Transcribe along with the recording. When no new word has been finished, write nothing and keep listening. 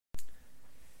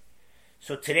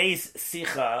So today's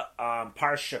Sicha on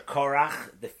Parsha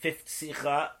Korach, the fifth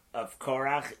Sicha of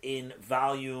Korach in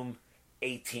volume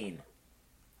 18.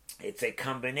 It's a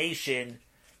combination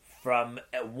from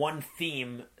one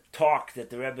theme talk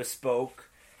that the Rebbe spoke,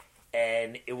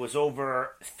 and it was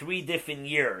over 3 different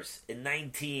years. In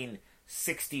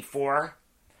 1964,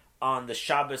 on the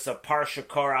Shabbos of Parsha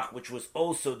Korach, which was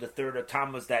also the third of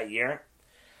Tammuz that year,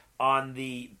 on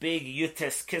the big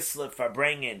Yutes Kislev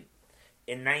Farbrengen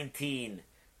in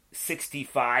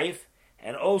 1965,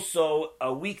 and also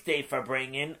a weekday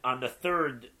Farbrengen on the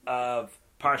third of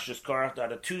Parshas Korach,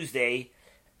 on a Tuesday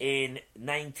in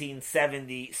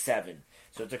 1977.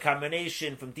 So it's a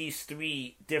combination from these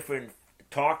 3 different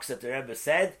talks that the Rebbe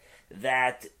said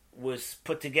that was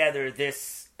put together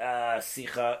this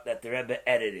Sicha that the Rebbe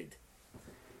edited.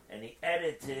 And he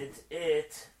edited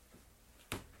it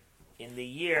in the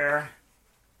year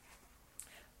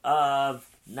of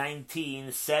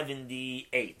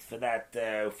 1978 for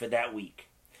that week.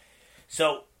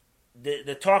 So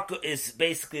the talk is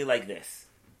basically like this.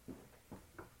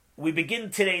 We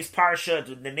begin today's parsha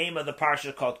with the name of the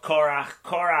parsha called Korach.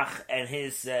 Korach and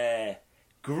his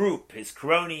group, his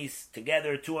cronies,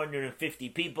 together 250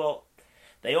 people.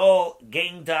 They all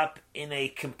ganged up in a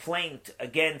complaint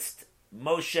against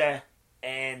Moshe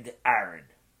and Aaron.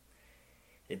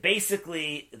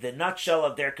 Basically, the nutshell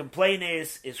of their complaint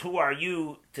is who are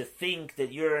you to think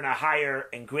that you're in a higher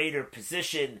and greater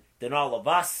position than all of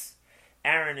us?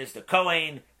 Aaron is the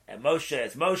Kohen, and Moshe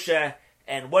is Moshe,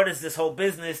 and what is this whole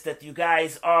business that you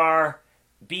guys are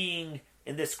being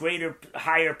in this greater,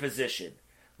 higher position?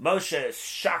 Moshe is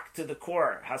shocked to the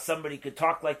core how somebody could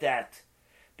talk like that,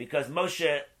 because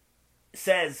Moshe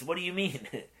says, what do you mean?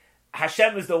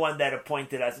 Hashem is the one that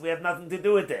appointed us. We have nothing to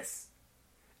do with this.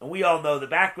 And we all know the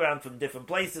background from different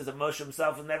places, and Moshe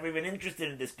himself was never even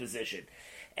interested in this position.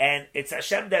 And it's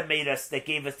Hashem that made us, that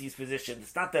gave us these positions.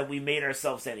 It's not that we made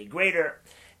ourselves any greater.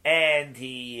 And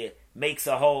he makes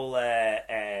a whole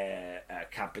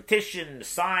competition,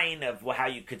 sign of how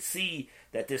you could see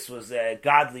that this was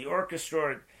godly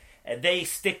orchestrated. And they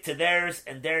stick to theirs,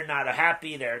 and they're not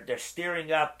happy. They're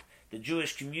stirring up the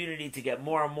Jewish community to get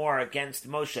more and more against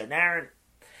Moshe and Aaron.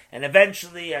 And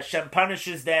eventually Hashem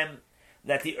punishes them,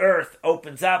 that the earth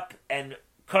opens up, and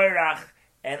Korach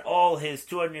and all his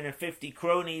 250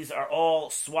 cronies are all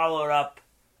swallowed up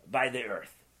by the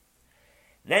earth.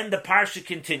 Then the parsha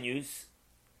continues,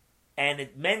 and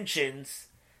it mentions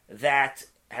that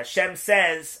Hashem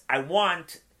says, I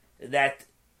want that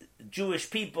Jewish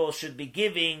people should be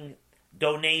giving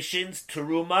donations,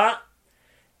 teruma,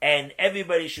 and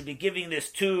everybody should be giving this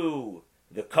to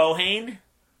the Kohen.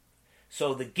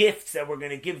 So the gifts that we're going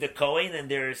to give the Kohen, and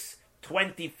there's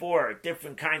 24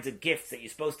 different kinds of gifts that you're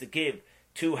supposed to give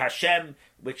to Hashem,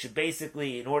 which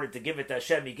basically, in order to give it to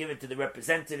Hashem, you give it to the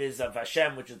representatives of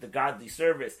Hashem, which is the godly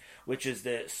service, which is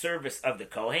the service of the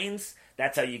Kohens.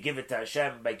 That's how you give it to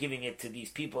Hashem, by giving it to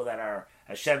these people that are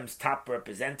Hashem's top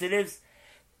representatives.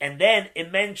 And then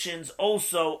it mentions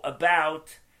also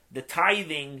about the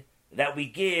tithing that we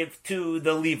give to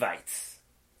the Levites.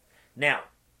 Now,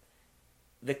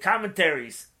 the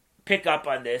commentaries pick up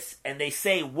on this, and they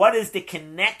say, what is the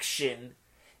connection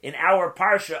in our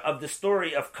parsha of the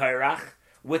story of Korach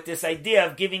with this idea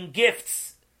of giving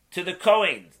gifts to the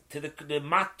Kohen, to the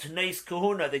matnes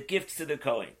kahuna, the gifts to the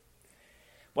Kohen?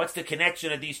 What's the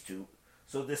connection of these two?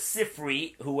 So the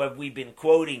Sifri, who we've been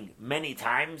quoting many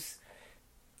times,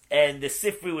 and the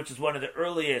Sifri, which is one of the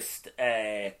earliest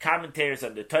commentators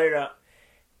on the Torah,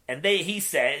 and he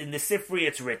said, in the Sifri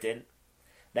it's written,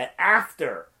 that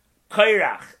after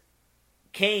Korach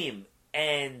came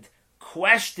and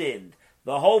questioned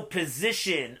the whole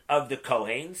position of the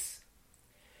Kohens,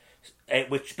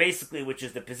 which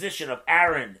is the position of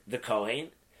Aaron the Kohen.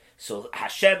 So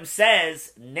Hashem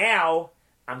says, now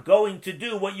I'm going to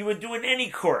do what you would do in any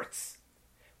courts.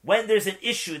 When there's an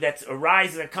issue that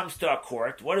arises and comes to a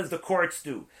court, what does the courts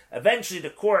do? Eventually the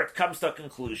court comes to a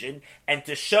conclusion, and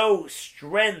to show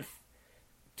strength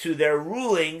to their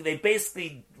ruling, they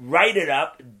basically write it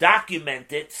up,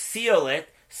 document it, seal it,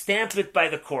 stamp it by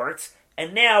the courts,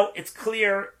 and now it's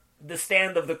clear the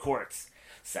stand of the courts.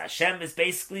 So Hashem is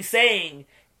basically saying,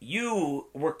 you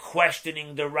were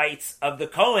questioning the rights of the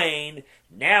Kohen.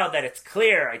 Now that it's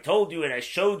clear, I told you and I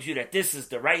showed you that this is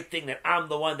the right thing, that I'm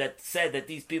the one that said that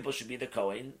these people should be the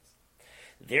Kohens.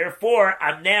 Therefore,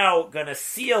 I'm now going to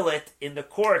seal it in the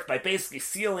court by basically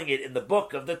sealing it in the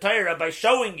book of the Torah by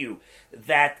showing you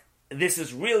that this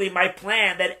is really my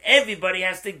plan, that everybody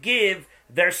has to give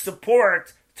their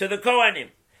support to the Kohanim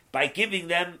by giving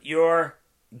them your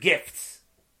gifts.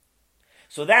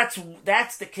 So that's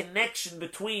the connection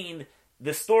between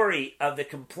the story of the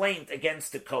complaint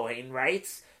against the Kohen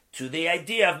writes to the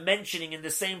idea of mentioning in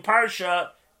the same parsha,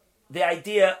 the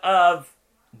idea of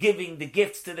giving the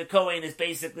gifts to the Kohen is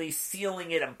basically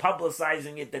sealing it and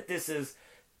publicizing it, that this is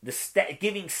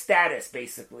giving status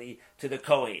basically to the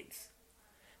Kohens.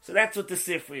 So that's what the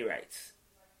Sifri writes.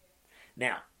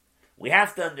 Now, we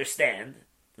have to understand,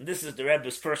 and this is the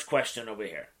Rebbe's first question over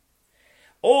here.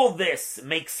 All this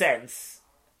makes sense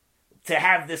to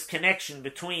have this connection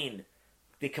between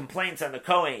the complaints on the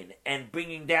Kohen and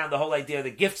bringing down the whole idea of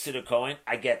the gifts to the Kohen.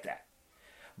 I get that.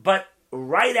 But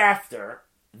right after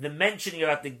the mentioning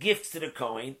about the gifts to the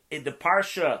Kohen, the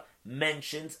Parsha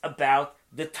mentions about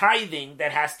the tithing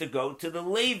that has to go to the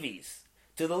Levites,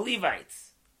 to the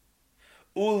Levites.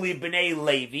 Uli b'nei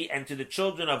Levi, and to the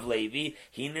children of Levi,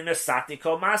 hinin asati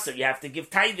kol maser, you have to give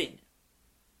tithing.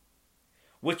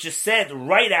 Which is said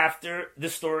right after the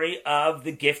story of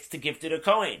the gifts to give to the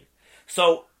Kohen.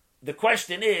 So the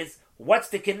question is, what's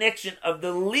the connection of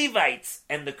the Levites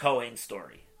and the Kohen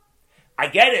story? I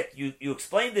get it. You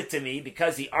explained it to me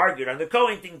because he argued on the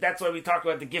Kohen thing. That's why we talk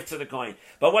about the gifts of the Kohen.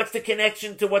 But what's the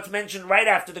connection to what's mentioned right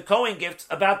after the Kohen gifts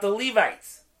about the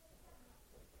Levites?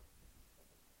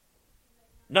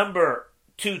 Number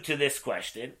 2 to this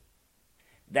question,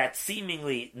 that's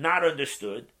seemingly not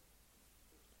understood,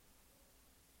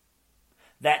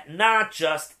 that not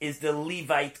just is the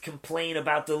Levite complaint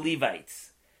about the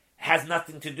Levites, has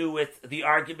nothing to do with the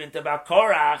argument about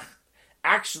Korach.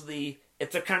 Actually,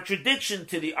 it's a contradiction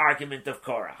to the argument of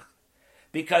Korach.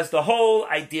 Because the whole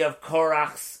idea of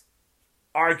Korach's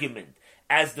argument,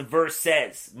 as the verse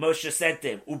says, Moshe said to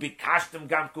him, Ubikashtem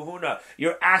gam kahuna,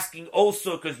 you're asking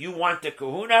also because you want the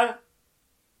kahuna?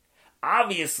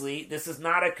 Obviously, this is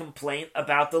not a complaint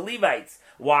about the Levites.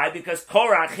 Why? Because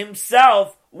Korach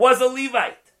himself was a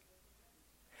Levite.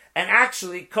 And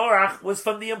actually, Korach was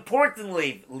from the important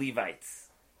Levites.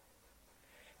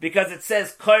 Because it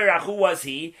says, Korach, who was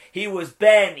he? He was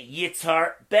Ben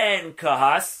Yitzhar, Ben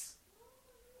Kahas,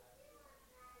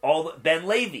 Ben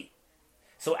Levi.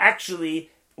 So actually,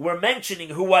 we're mentioning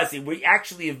who was he.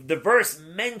 The verse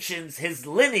mentions his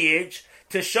lineage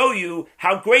to show you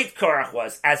how great Korach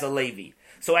was as a Levi.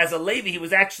 So as a Levi, he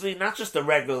was actually not just a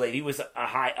regular Levi, he was a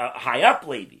high up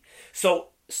Levi. So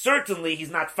certainly he's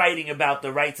not fighting about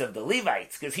the rights of the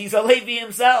Levites, because he's a Levi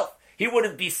himself. He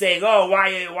wouldn't be saying, oh,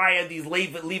 why are these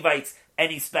Levites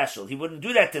any special? He wouldn't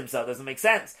do that to himself. Doesn't make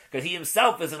sense, because he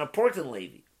himself is an important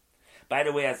Levi. By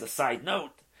the way, as a side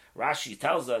note, Rashi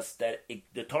tells us that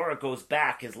the Torah goes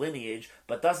back his lineage,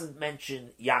 but doesn't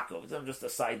mention Yaakov. It's just a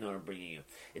side note I'm bringing you.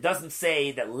 It doesn't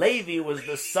say that Levi was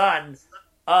the son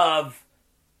of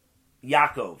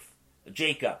Yaakov,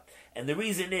 Jacob. And the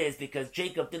reason is because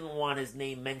Jacob didn't want his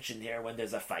name mentioned here when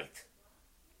there's a fight.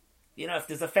 You know, if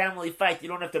there's a family fight, you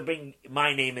don't have to bring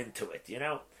my name into it, you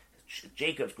know.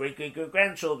 Jacob's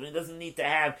great-great-grandchildren, he doesn't need to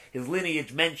have his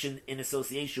lineage mentioned in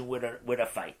association with a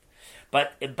fight.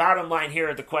 But the bottom line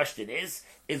here, the question is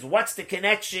what's the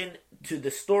connection to the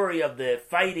story of the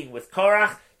fighting with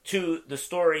Korach to the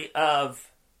story of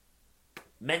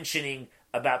mentioning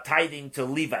about tithing to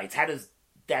Levites? How does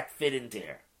that fit into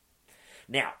here?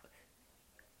 Now,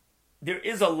 there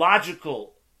is a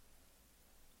logical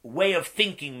way of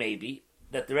thinking, maybe,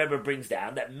 that the Rebbe brings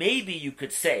down, that maybe you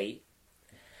could say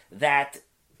that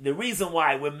the reason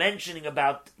why we're mentioning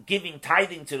about giving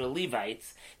tithing to the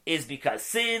Levites is because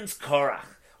since Korach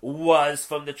was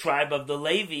from the tribe of the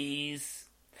Levites,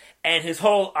 and his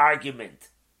whole argument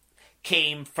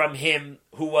came from him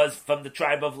who was from the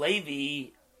tribe of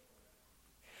Levi,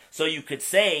 so you could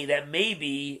say that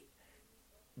maybe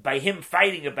by him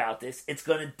fighting about this, it's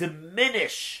going to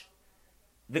diminish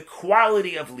the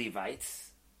quality of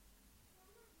Levites.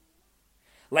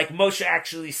 Like Moshe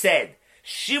actually said,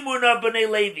 Shimona b'nei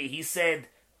Levi, he said,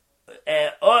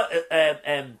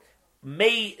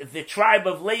 may the tribe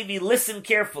of Levi listen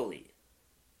carefully.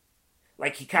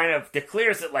 Like he kind of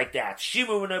declares it like that.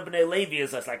 Shimona b'nei Levi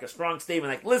is like a strong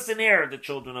statement, like, listen here, the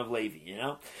children of Levi, you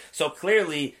know? So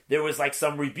clearly there was like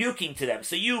some rebuking to them.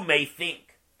 So you may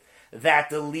think that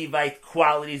the Levite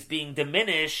quality is being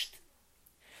diminished.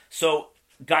 So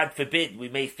God forbid, we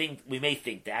may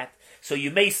think that. So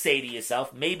you may say to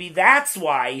yourself, maybe that's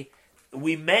why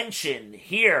we mention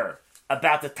here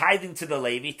about the tithing to the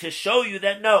Levi, to show you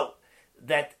that no,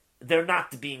 that they're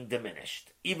not being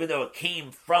diminished, even though it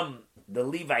came from the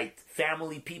Levite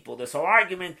family people, this whole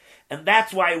argument, and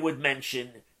that's why I would mention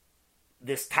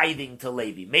this tithing to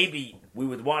Levi. Maybe we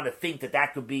would want to think that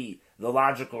that could be the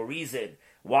logical reason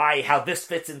why, how this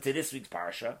fits into this week's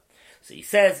parsha. So he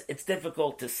says it's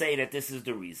difficult to say that this is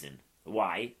the reason.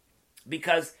 Why?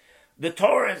 Because the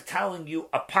Torah is telling you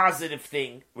a positive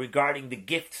thing regarding the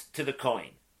gift to the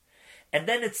Kohen. And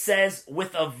then it says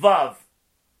with a vav,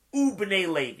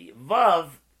 ubnei Levi. Vav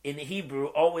in Hebrew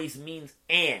always means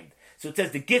and. So it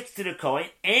says the gifts to the Kohen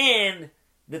and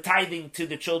the tithing to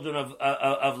the children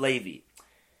of Levi.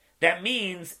 That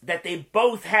means that they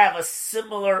both have a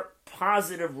similar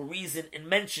positive reason in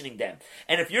mentioning them.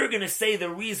 And if you're going to say the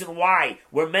reason why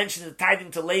we're mentioning the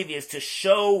tithing to Levi is to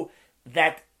show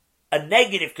that a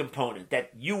negative component,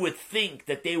 that you would think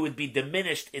that they would be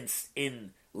diminished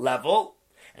in level,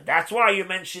 and that's why you're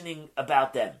mentioning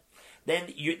about them.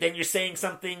 Then you're saying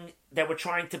something that we're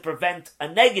trying to prevent a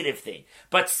negative thing.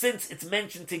 But since it's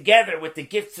mentioned together with the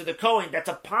gifts to the Kohen, that's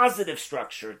a positive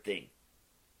structured thing.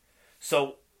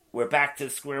 So we're back to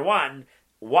square one.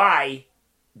 Why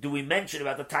do we mention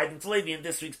about the tithing to Levi in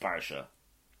this week's parsha?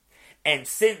 And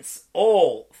since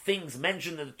all things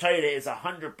mentioned in the Torah is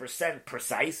 100%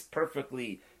 precise,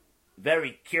 perfectly,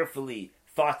 very carefully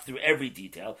thought through every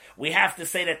detail, we have to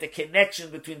say that the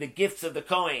connection between the gifts of the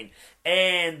Kohen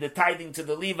and the tithing to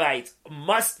the Levites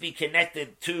must be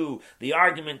connected to the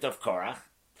argument of Korach,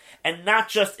 and not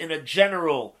just in a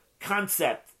general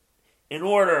concept in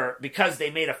order, because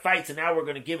they made a fight, so now we're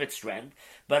going to give it strength,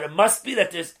 but it must be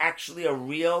that there's actually a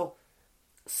real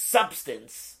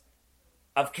substance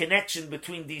of connection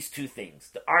between these two things.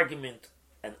 The argument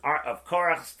of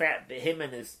Korach's him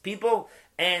and his people,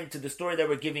 and to the story that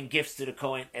we're giving gifts to the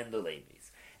Kohen and the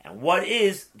Levites. And what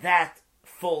is that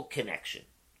full connection?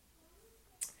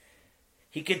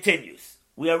 He continues.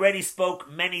 We already spoke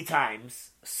many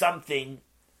times something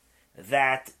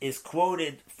that is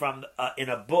quoted from in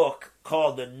a book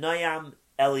called the Noam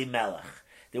Elimelech.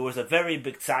 There was a very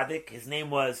big tzaddik. His name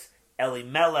was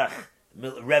Elimelech,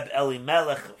 Reb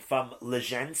Elimelech from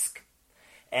Lezhensk,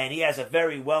 and he has a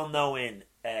very well-known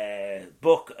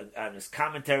book on his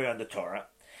commentary on the Torah,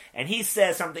 and he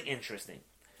says something interesting.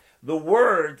 The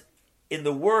word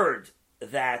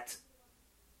that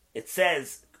it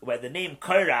says, by the name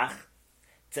Korach, it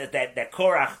says that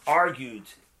Korach argued.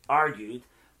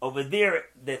 Over there,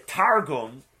 the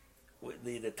Targum,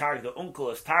 the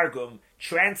Onkelos Targum,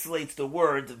 translates the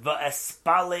word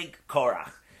V'espalig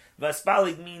Korach.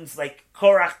 V'espalig means like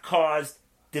Korach caused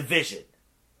division.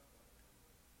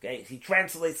 Okay, he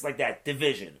translates like that,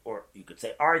 division, or you could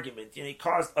say argument. He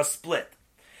caused a split.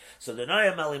 So the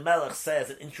Noam Elimelech says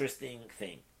an interesting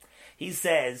thing. He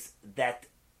says that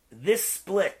this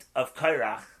split of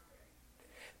Korach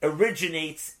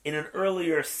originates in an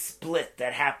earlier split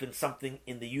that happened something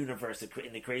in the universe,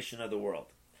 in the creation of the world.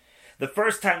 The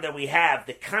first time that we have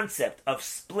the concept of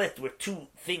split where two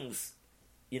things,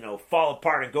 fall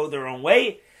apart and go their own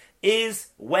way is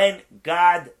when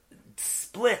God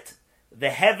split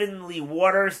the heavenly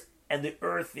waters and the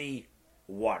earthy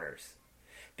waters.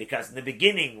 Because in the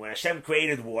beginning, when Hashem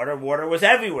created water was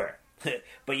everywhere.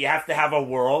 But you have to have a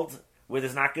world where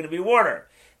there's not going to be water.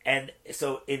 And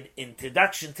so in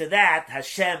introduction to that,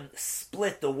 Hashem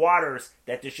split the waters,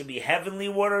 that there should be heavenly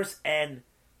waters and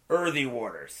earthy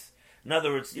waters. In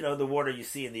other words, the water you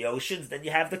see in the oceans, then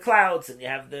you have the clouds, and you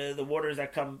have the waters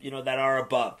that come, that are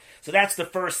above. So that's the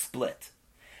first split.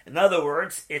 In other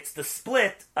words, it's the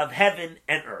split of heaven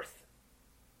and earth.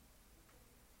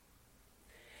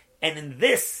 And in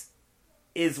this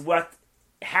is what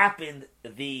happened,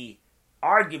 the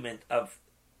argument of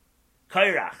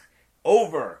Korach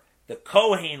over the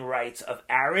Kohen rights of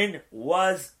Aaron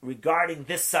was regarding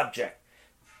this subject.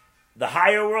 The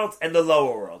higher world and the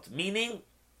lower world. Meaning,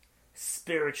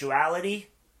 spirituality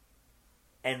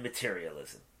and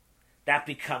materialism. That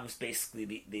becomes basically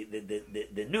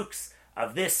the nukes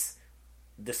of this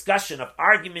discussion of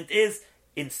argument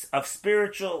of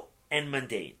spiritual and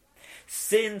mundane.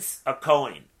 Since a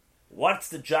Kohen, what's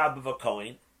the job of a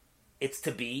Kohen? It's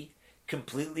to be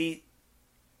completely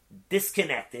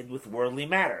disconnected with worldly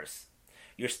matters.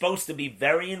 You're supposed to be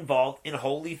very involved in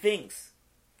holy things.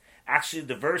 Actually,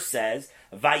 the verse says,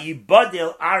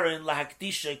 "Vayibadil Aaron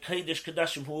lahakdisha kodesh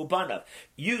kadashim hu banav."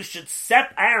 You should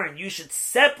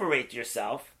separate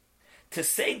yourself to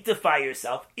sanctify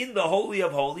yourself in the holy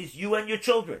of holies, you and your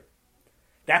children.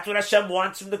 That's what Hashem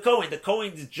wants from the Kohen. The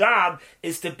Kohen's job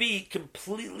is to be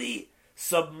completely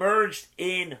submerged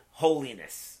in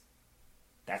holiness.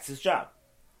 That's his job.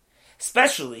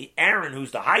 Especially Aaron,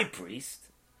 who's the high priest,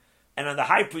 and on the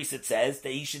high priest it says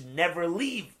that he should never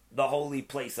leave the holy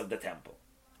place of the temple.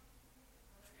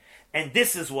 And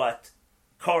this is what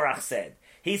Korach said.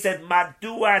 He said,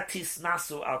 "Madua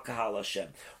tisnasu al kahal Hashem."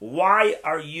 Why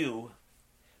are you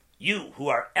who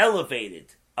are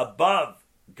elevated above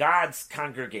God's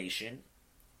congregation,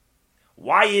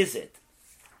 why is it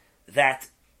that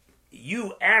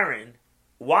you, Aaron,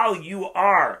 while you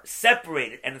are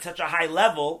separated and at such a high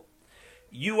level,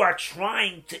 you are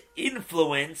trying to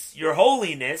influence your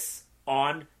holiness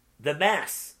on the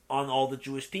mass, on all the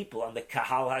Jewish people, on the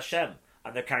Kahal Hashem,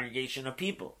 on the congregation of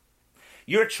people.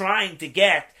 You're trying to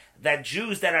get that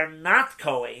Jews that are not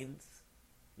Kohanim,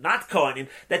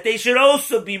 that they should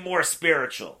also be more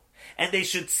spiritual, and they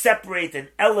should separate and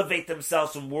elevate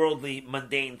themselves from worldly,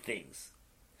 mundane things.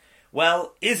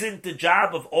 Well, isn't the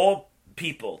job of all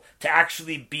people to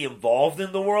actually be involved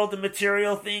in the world of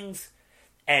material things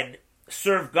and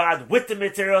serve God with the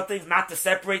material things, not to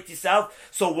separate yourself?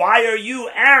 So why are you,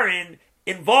 Aaron,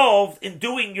 involved in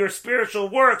doing your spiritual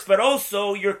works, but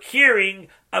also you're caring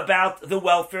about the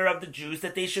welfare of the Jews,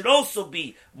 that they should also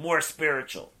be more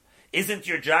spiritual? Isn't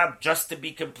your job just to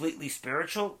be completely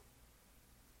spiritual?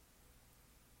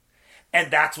 And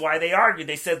that's why they argued.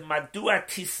 They said, Madua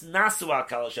tisnasu al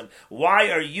kal Hashem. Why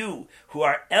are you, who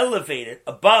are elevated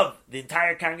above the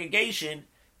entire congregation?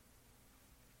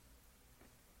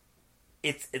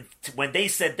 When they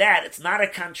said that, it's not a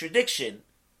contradiction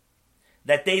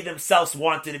that they themselves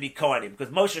wanted to be Kohanim.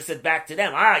 Because Moshe said back to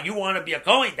them, you want to be a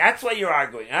Kohen? That's why you're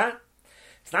arguing, huh?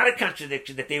 It's not a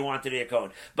contradiction that they wanted to be a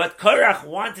Kohen. But Korach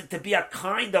wanted to be a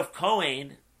kind of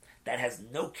Kohen that has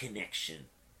no connection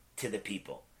to the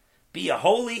people. Be a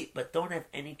holy, but don't have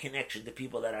any connection to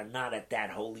people that are not at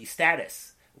that holy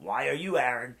status. Why are you,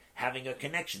 Aaron, having a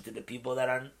connection to the people that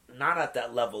are not at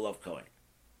that level of Kohen?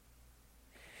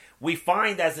 We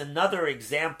find as another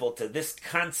example to this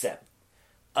concept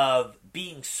of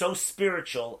being so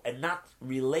spiritual and not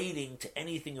relating to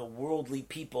anything of worldly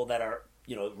people that are,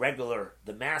 regular,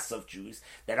 the mass of Jews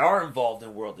that are involved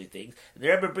in worldly things. The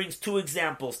Rebbe brings two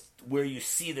examples where you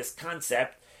see this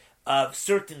concept of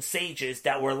certain sages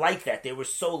that were like that. They were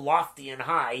so lofty and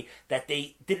high that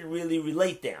they didn't really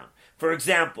relate down. For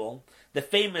example, the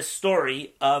famous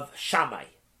story of Shammai.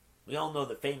 We all know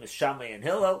the famous Shammai and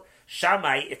Hillel.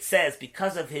 Shammai, it says,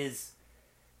 because of his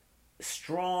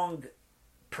strong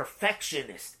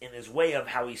perfectionist in his way of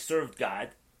how he served God,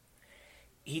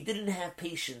 he didn't have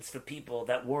patience for people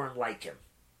that weren't like him.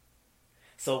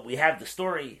 So we have the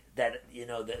story that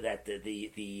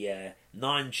the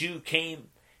non-Jew came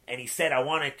and he said, "I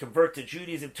want to convert to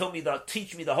Judaism.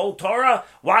 Teach me the whole Torah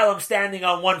while I'm standing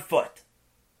on one foot."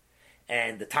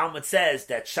 And the Talmud says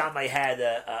that Shammai had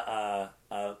a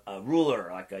ruler,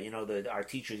 like our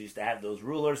teachers used to have those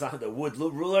rulers on the wood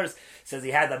rulers. Says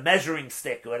he had a measuring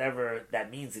stick, whatever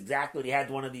that means exactly. He had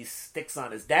one of these sticks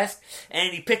on his desk,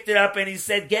 and he picked it up and he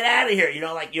said, "Get out of here!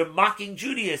 You're mocking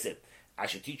Judaism. I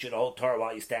should teach you the whole Torah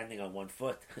while you're standing on one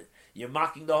foot. You're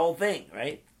mocking the whole thing,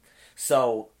 right?"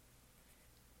 So,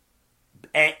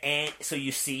 and so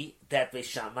you see that Beis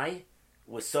Shammai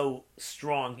was so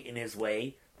strong in his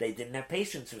way. They didn't have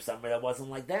patience for somebody that wasn't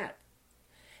like that.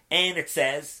 And it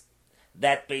says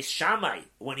that Beis Shammai,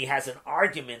 when he has an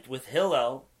argument with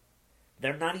Hillel,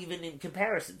 they're not even in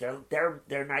comparison.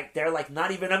 They're like not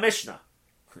even a Mishnah.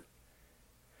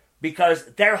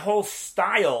 Because their whole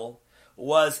style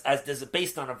was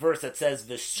based on a verse that says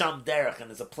V'sham derech, and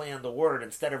there's a play on the word.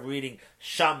 Instead of reading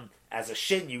sham as a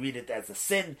shin, you read it as a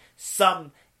sin.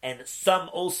 Some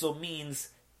also means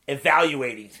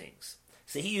evaluating things.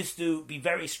 So he used to be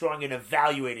very strong in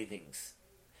evaluating things.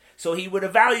 So he would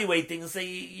evaluate things and say,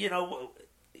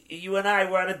 you and I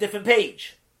were on a different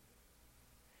page.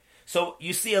 So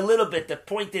you see a little bit, the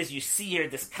point is you see here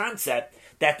this concept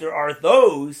that there are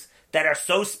those that are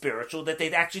so spiritual that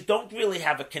they actually don't really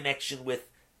have a connection with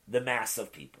the mass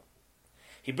of people.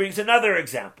 He brings another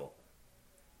example.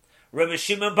 Rabbi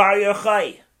Shimon Bar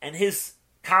Yochai and his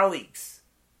colleagues.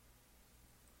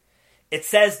 It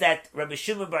says that Rabbi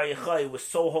Shimon Bar Yochai was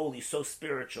so holy, so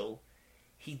spiritual,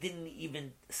 he didn't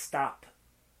even stop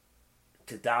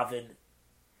to daven.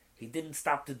 He didn't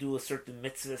stop to do a certain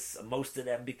mitzvahs, most of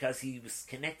them, because he was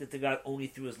connected to God only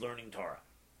through his learning Torah.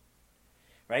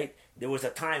 Right? There was a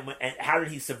time when, and how did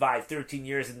he survive 13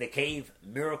 years in the cave?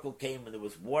 Miracle came and there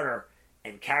was water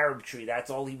and carob tree. That's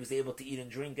all he was able to eat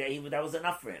and drink. That was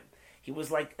enough for him. He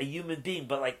was like a human being,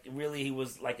 but like really he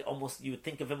was like almost, you would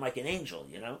think of him like an angel,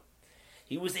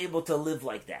 He was able to live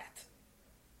like that.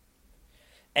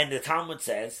 And the Talmud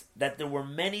says that there were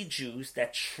many Jews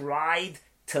that tried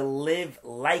to live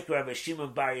like Rabbi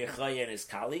Shimon Bar Yochai and his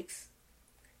colleagues,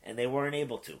 and they weren't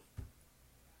able to.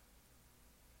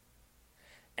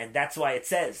 And that's why it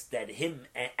says that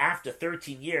after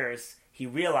 13 years, he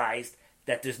realized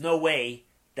that there's no way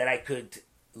that I could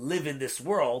live in this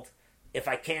world if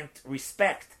I can't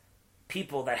respect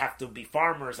people that have to be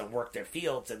farmers and work their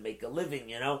fields and make a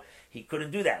living, He couldn't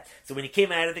do that. So when he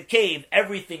came out of the cave,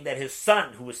 everything that his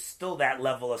son, who was still that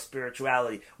level of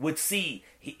spirituality, would see,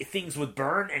 things would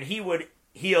burn and he would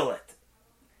heal it.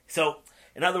 So,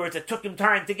 in other words, it took him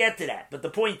time to get to that. But the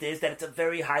point is that it's a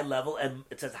very high level, and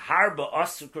it says, Harba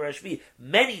Asu Korashvi.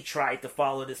 Many tried to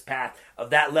follow this path of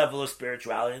that level of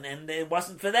spirituality, and it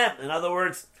wasn't for them. In other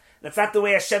words, that's not the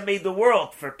way Hashem made the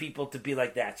world, for people to be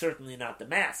like that. Certainly not the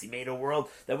mass. He made a world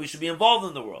that we should be involved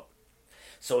in the world.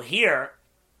 So here,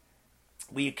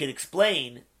 we could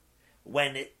explain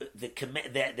when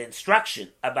the instruction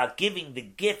about giving the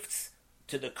gifts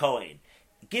to the Kohen.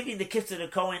 Giving the gifts to the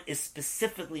Kohen is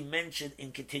specifically mentioned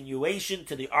in continuation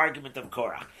to the argument of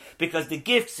Korach. Because the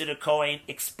gifts to the Kohen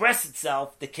express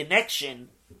itself, the connection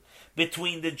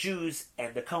between the Jews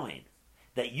and the Kohen.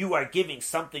 That you are giving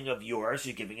something of yours,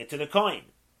 you're giving it to the Kohen.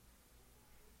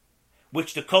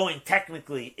 Which the Kohen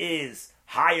technically is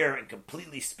higher and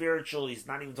completely spiritual. He's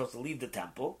not even supposed to leave the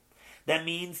temple. That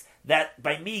means that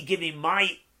by me giving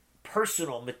my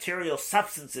personal material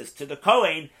substances to the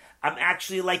Kohen, I'm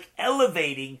actually like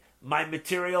elevating my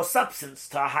material substance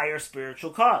to a higher spiritual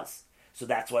cause. So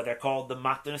that's why they're called the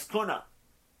Matnas Kuna.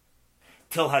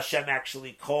 Till Hashem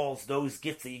actually calls those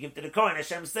gifts that you give to the Kohen,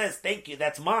 Hashem says, thank you,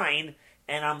 that's mine,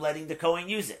 and I'm letting the Kohen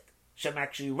use it. Hashem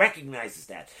actually recognizes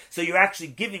that. So you're actually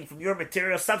giving from your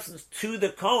material substance to the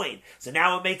Kohen. So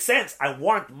now it makes sense. I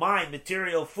want my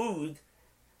material food,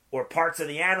 or parts of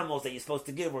the animals that you're supposed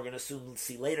to give. We're going to soon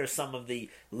see later some of the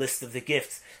list of the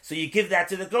gifts. So you give that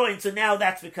to the Kohen, so now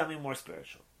that's becoming more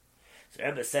spiritual. So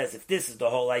Rebbe says, if this is the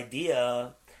whole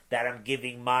idea, that I'm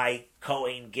giving my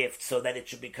Kohen gift so that it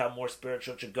should become more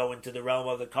spiritual, it should go into the realm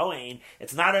of the Kohen,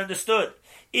 it's not understood.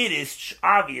 It is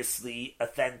obviously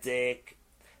authentic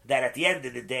that at the end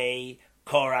of the day,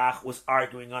 Korach was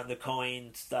arguing on the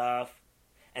Kohen stuff,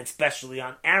 and especially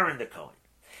on Aaron the Kohen.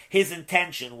 His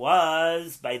intention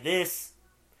was, by this,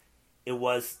 it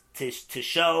was to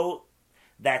show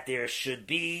that there should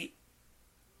be,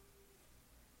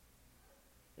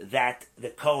 that the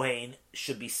Kohen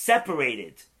should be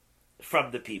separated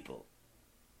from the people.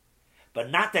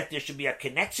 But not that there should be a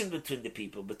connection between the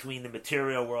people, between the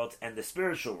material world and the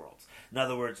spiritual world. In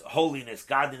other words, holiness,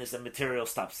 godliness, and material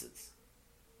substance.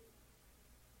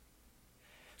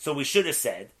 So we should have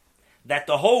said that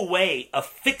the whole way of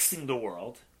fixing the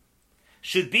world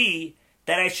should be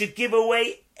that I should give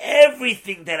away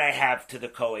everything that I have to the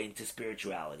Kohen, to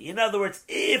spirituality. In other words,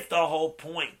 if the whole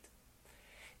point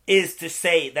is to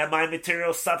say that my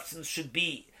material substance should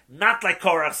be not like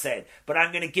Korach said, but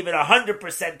I'm going to give it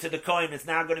 100% to the Kohen, it's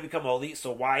now going to become holy. So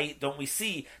why don't we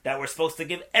see that we're supposed to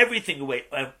give everything away?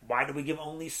 Why do we give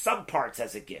only some parts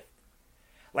as a gift?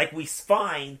 Like we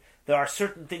find there are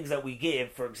certain things that we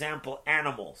give, for example,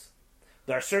 animals.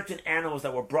 There are certain animals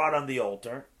that were brought on the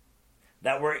altar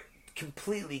that were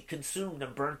completely consumed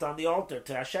and burnt on the altar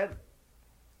to Hashem.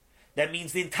 That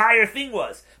means the entire thing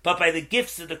was. But by the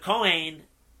gifts of the Kohen,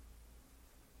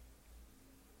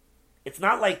 it's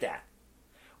not like that.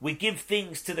 We give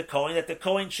things to the Kohen that the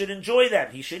Kohen should enjoy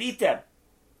them. He should eat them.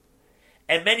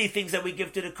 And many things that we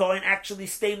give to the Kohen actually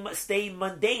stay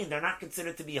mundane. They're not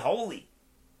considered to be holy.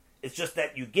 It's just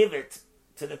that you give it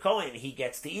to the Kohen, he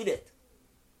gets to eat it.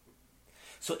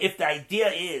 So if the idea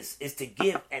is to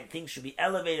give and things should be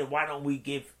elevated, why don't we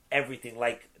give everything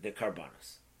like the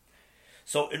Karbanos?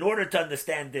 So in order to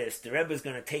understand this, the Rebbe is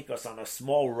going to take us on a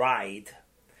small ride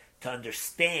to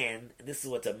understand, and this is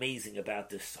what's amazing about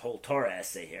this whole Torah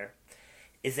essay here,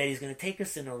 is that he's going to take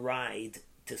us in a ride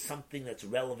to something that's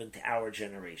relevant to our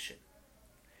generation.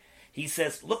 He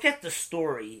says, look at the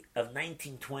story of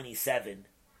 1927,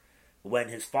 when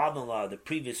his father-in-law, the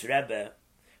previous Rebbe,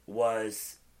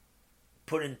 was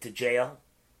put into jail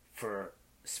for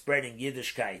spreading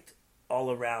Yiddishkeit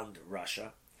all around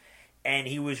Russia. And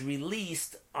he was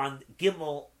released on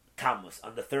Gimel Tammuz,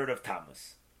 on the 3rd of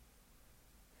Tammuz.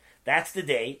 That's the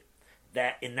day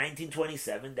that in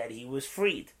 1927 that he was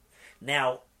freed.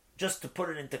 Now, just to put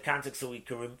it into context so we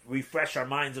can refresh our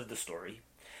minds of the story.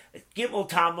 Gimel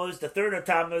Tammuz, the 3rd of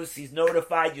Tammuz, he's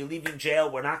notified, you're leaving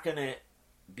jail, we're not going to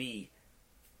be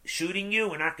shooting you,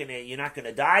 you're not going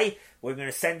to die, we're going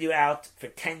to send you out for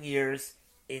 10 years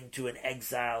into an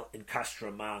exile in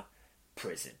Kostroma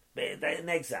prison, in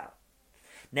exile.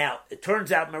 Now, it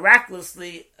turns out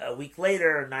miraculously, a week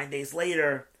later, 9 days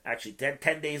later, actually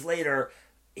 10 days later,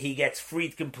 he gets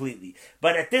freed completely.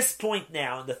 But at this point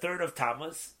now, on the 3rd of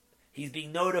Tammuz, he's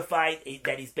being notified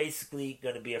that he's basically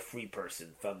going to be a free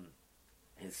person from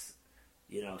his,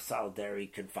 solitary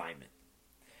confinement.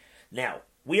 Now,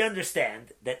 we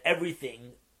understand that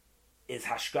everything is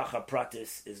hashgacha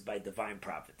pratis, is by divine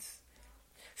providence.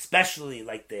 especially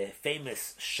like the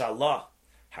famous Shalah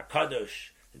HaKadosh,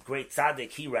 the great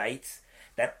tzaddik, he writes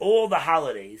that all the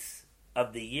holidays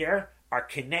of the year are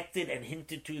connected and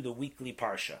hinted to the weekly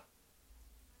parsha.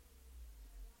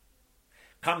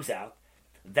 Comes out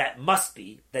that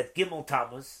Gimel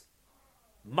Tammuz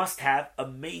must have a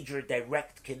major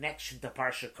direct connection to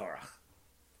Parsha Korach.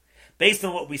 Based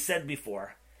on what we said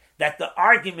before, that the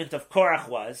argument of Korach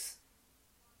was,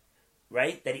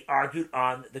 right, that he argued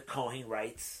on the Kohen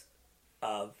rights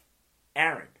of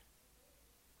Aaron.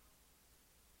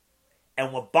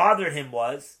 And what bothered him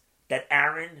was that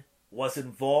Aaron was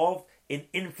involved in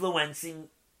influencing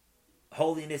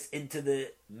holiness into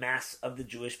the mass of the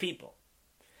Jewish people.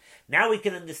 Now we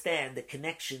can understand the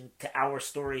connection to our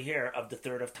story here of the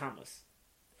 3rd of Tammuz.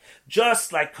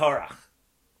 Just like Korach,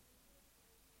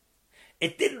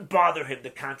 it didn't bother him, the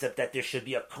concept that there should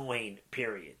be a Kohen,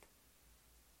 period.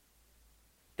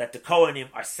 That the Kohanim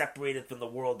are separated from the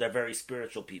world, they're very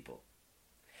spiritual people.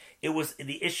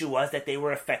 The issue was that they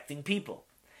were affecting people.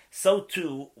 So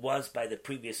too was by the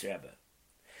previous Rebbe.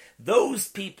 Those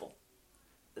people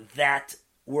that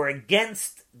were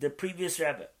against the previous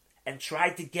Rebbe and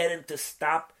tried to get him to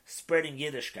stop spreading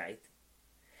Yiddishkeit,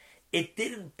 it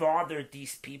didn't bother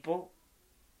these people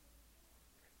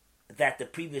that the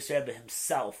previous Rebbe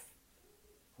himself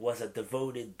was a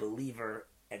devoted believer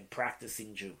and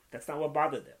practicing Jew. That's not what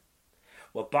bothered them.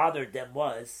 What bothered them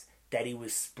was that he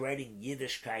was spreading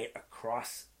Yiddishkeit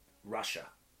across Russia.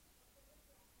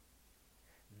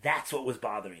 That's what was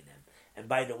bothering them. And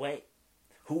by the way,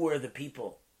 who were the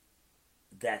people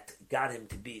that got him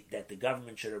to be, that the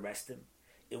government should arrest him?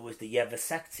 It was the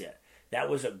Yevasektia. That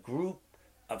was a group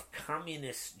of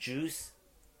communist Jews.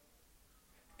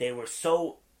 They were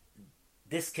so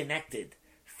disconnected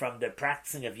from the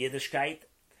practicing of Yiddishkeit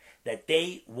that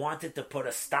they wanted to put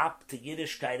a stop to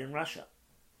Yiddishkeit in Russia.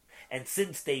 And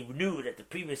since they knew that the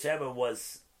previous Rebbe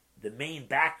was the main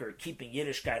backer keeping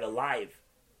Yiddishkeit alive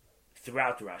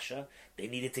throughout Russia, they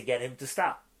needed to get him to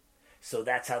stop. So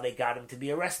that's how they got him to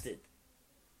be arrested.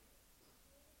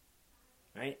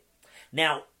 Right?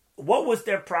 Now, what was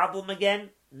their problem again?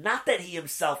 Not that he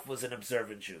himself was an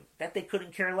observant Jew. That they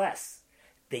couldn't care less.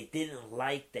 They didn't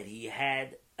like that he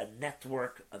had a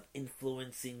network of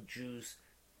influencing Jews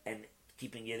and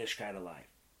keeping Yiddishkeit alive.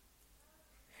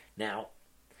 Now,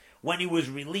 when he was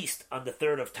released on the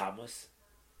 3rd of Tammuz,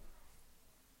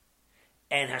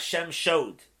 and Hashem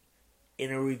showed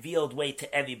in a revealed way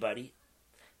to everybody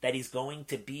that he's going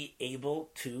to be able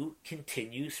to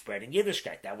continue spreading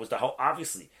Yiddishkeit. That was the whole,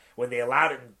 obviously, when they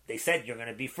allowed him, they said, you're going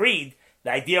to be freed.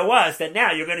 The idea was that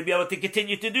now you're going to be able to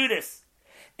continue to do this.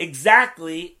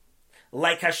 Exactly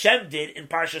like Hashem did in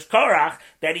Parshas Korach,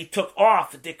 that he took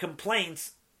off the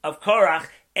complaints of Korach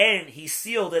and he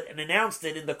sealed it and announced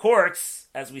it in the courts,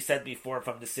 as we said before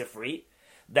from the Sifri,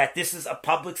 that this is a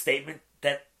public statement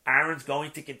that Aaron's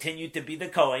going to continue to be the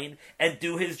Kohen and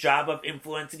do his job of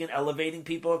influencing and elevating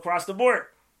people across the board.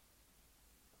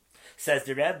 Says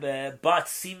the Rebbe, but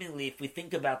seemingly, if we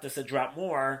think about this a drop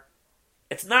more,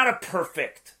 it's not a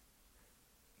perfect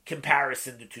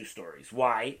comparison to two stories.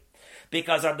 Why?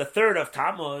 Because on the 3rd of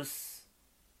Tammuz,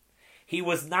 he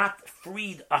was not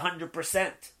freed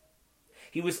 100%.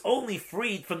 He was only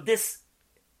freed from this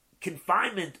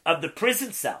confinement of the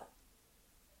prison cell.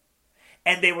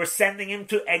 And they were sending him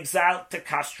to exile to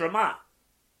Kostroma,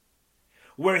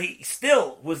 where he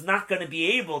still was not going to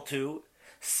be able to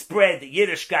spread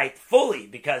Yiddishkeit fully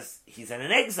because he's in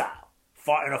an exile,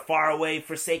 in a faraway,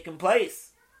 forsaken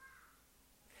place.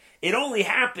 It only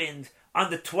happened on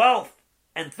the 12th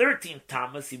and 13th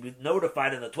Tammuz. He was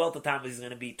notified on the 12th of Tammuz he's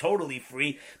going to be totally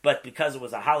free, but because it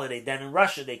was a holiday then in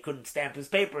Russia, they couldn't stamp his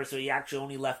paper, so he actually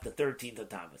only left the 13th of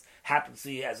Tammuz. Happens to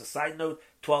be, as a side note,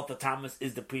 12th of Tammuz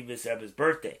is the previous Rebbe's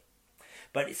birthday.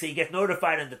 But so you get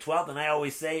notified on the 12th, and I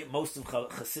always say most of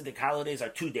Hasidic holidays are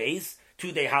 2 days,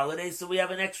 2-day holidays, so we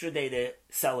have an extra day to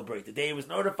celebrate. The day he was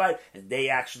notified, and they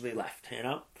actually left,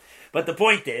 But the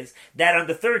point is that on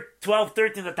the 12th,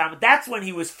 13th of Tammuz, that's when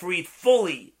he was freed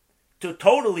fully to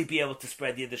totally be able to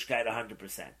spread Yiddishkeit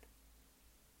 100%.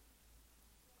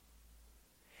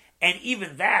 And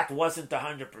even that wasn't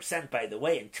 100%, by the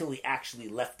way, until he actually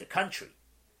left the country.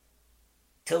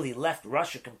 Till he left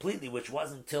Russia completely, which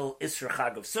wasn't until Isra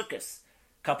Chag of Sukkot,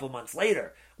 a couple months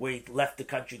later, where he left the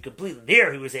country completely.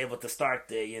 There he was able to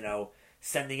start,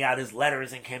 sending out his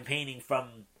letters and campaigning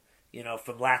from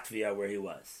Latvia, where he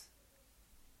was.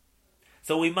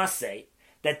 So we must say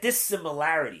that this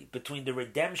similarity between the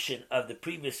redemption of the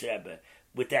previous Rebbe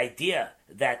with the idea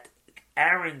that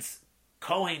Aaron's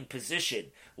Kohen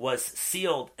position was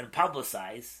sealed and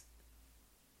publicized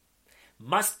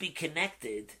must be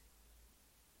connected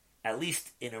at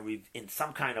least in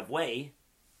some kind of way,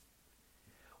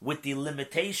 with the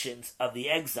limitations of the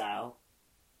exile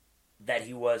that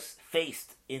he was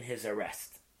faced in his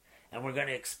arrest. And we're going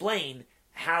to explain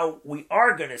how we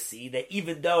are going to see that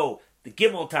even though the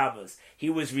Gimel Tammuz, he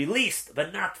was released,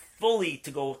 but not fully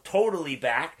to go totally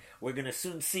back, we're going to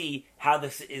soon see how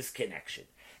this is connection.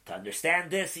 To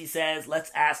understand this, he says, let's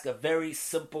ask a very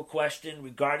simple question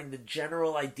regarding the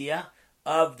general idea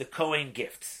of the Kohen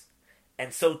gifts,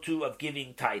 and so too of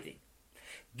giving tithing.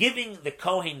 Giving the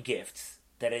Kohen gifts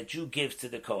that a Jew gives to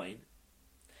the Kohen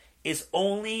is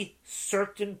only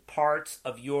certain parts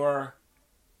of your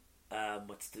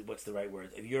what's the right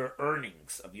word, of your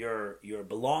earnings, of your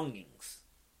belongings.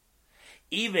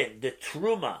 Even the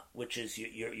truma, which is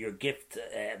your gift,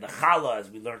 the challah, as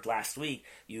we learned last week,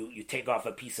 you take off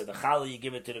a piece of the challah, you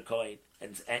give it to the kohen,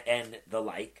 and the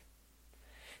like.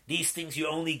 These things you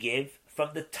only give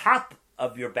from the top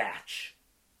of your batch.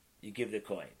 You give the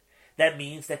kohen. That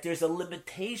means that there's a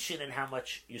limitation in how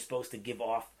much you're supposed to give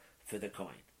off for the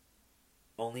kohen.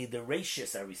 Only the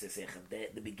reishis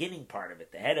arisasechem, the beginning part of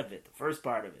it, the head of it, the first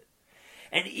part of it.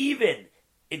 And even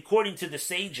according to the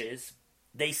sages,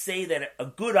 they say that a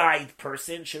good-eyed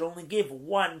person should only give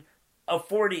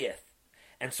 1/40.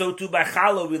 And so too by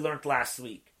challah we learned last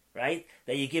week, right?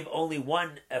 That you give only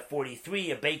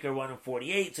 1/43, a baker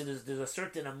 1/48. So there's a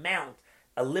certain amount,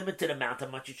 a limited amount how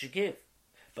much you should give.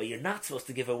 But you're not supposed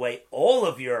to give away all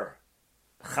of your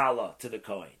challah to the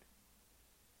kohen.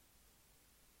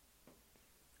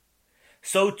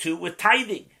 So too with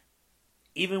tithing.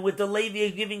 Even with the Levi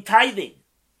giving tithing.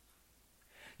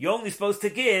 You're only supposed to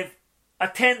give a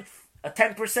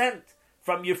 10%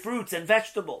 from your fruits and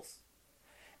vegetables.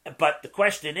 But the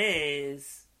question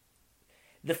is,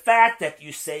 the fact that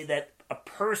you say that a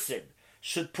person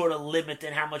should put a limit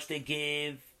in how much they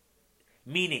give,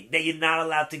 meaning that you're not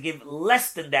allowed to give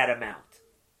less than that amount,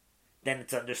 then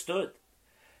it's understood.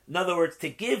 In other words, to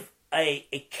give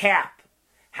a cap,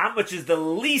 how much is the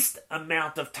least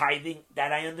amount of tithing,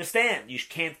 that I understand. You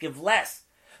can't give less.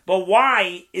 But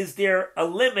why is there a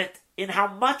limit in how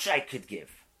much I could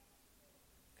give?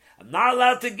 I'm not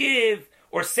allowed to give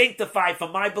or sanctify for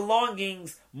my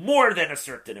belongings more than a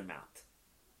certain amount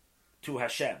to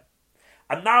Hashem.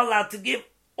 I'm not allowed to give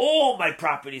all my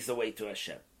properties away to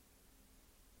Hashem.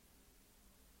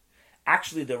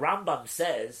 Actually, the Rambam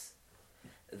says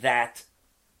that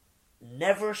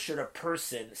never should a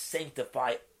person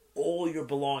sanctify all your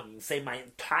belongings. Say, my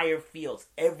entire fields,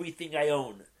 everything I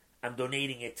own, I'm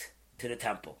donating it to the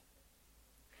temple.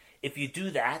 If you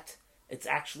do that, it's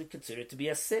actually considered to be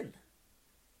a sin.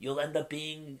 You'll end up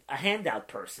being a handout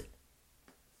person.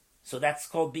 So that's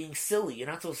called being silly. You're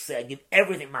not supposed to say, I give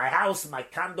everything, my house, my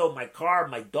condo, my car,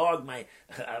 my dog,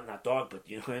 not dog, but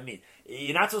you know what I mean.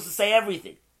 You're not supposed to say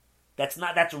everything. That's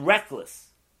reckless.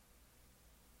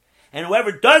 And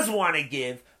whoever does want to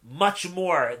give much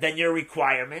more than your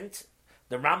requirement,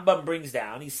 the Rambam brings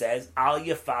down, he says, Al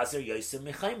Yafazer Yosem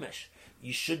Mechemesh.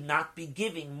 You should not be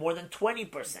giving more than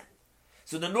 20%.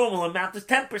 So the normal amount is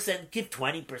 10%, give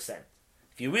 20%.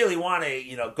 If you really want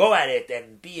to, go at it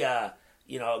and be a,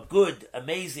 good,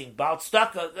 amazing, Baal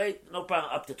Tzedakah, right? No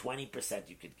problem, up to 20%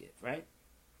 you could give, right?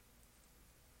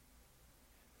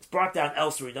 It's brought down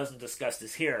elsewhere, he doesn't discuss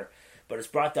this here, but it's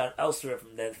brought down elsewhere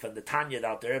from the Tanya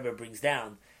that the Rebbe brings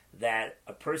down, that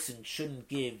a person shouldn't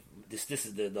give, this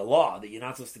is the law, that you're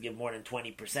not supposed to give more than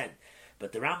 20%.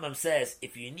 But the Rambam says,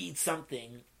 if you need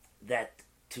something that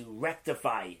to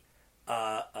rectify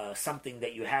something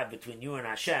that you have between you and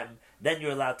Hashem, then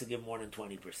you're allowed to give more than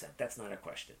 20%. That's not a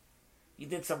question. You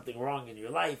did something wrong in your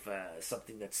life,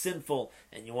 something that's sinful,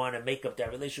 and you want to make up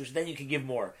that relationship, then you can give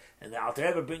more. And the Alter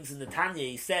Rebbe brings in the Tanya,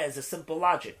 he says a simple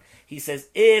logic. He says,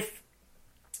 if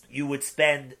you would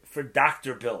spend for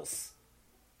doctor bills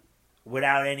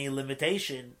without any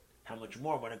limitation, how much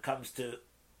more when it comes to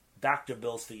doctor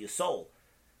bills for your soul?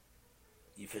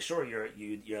 For sure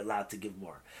you're allowed to give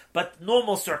more. But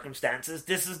normal circumstances,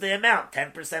 this is the amount,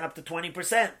 10% up to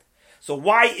 20%. So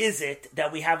why is it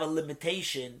that we have a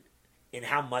limitation in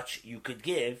how much you could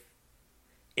give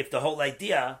if the whole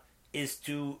idea is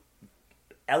to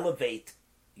elevate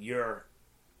your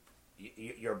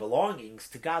belongings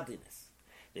to godliness?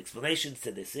 The explanation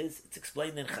to this is, it's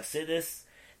explained in Chassidus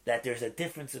that there's a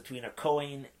difference between a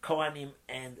Kohanim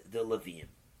and the Leviim.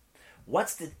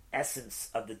 What's the essence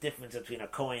of the difference between a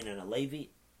Kohen and a Levi?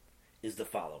 Is the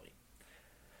following.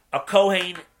 A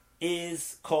Kohen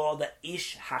is called a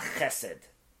Ish HaChesed,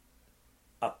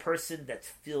 a person that's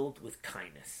filled with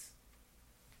kindness.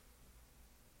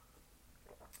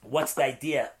 What's the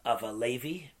idea of a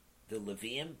Levi, the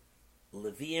Leviim?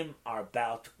 Levium are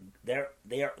about,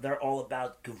 they're all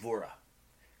about Gevura.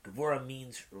 Gevura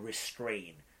means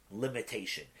restrain,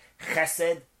 limitation.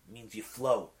 Chesed means you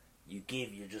flow, you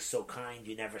give, you're just so kind,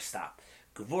 you never stop.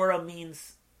 Gevura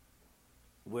means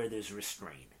where there's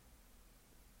restraint.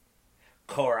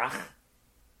 Korach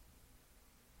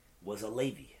was a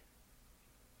Levi.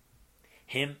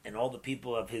 Him and all the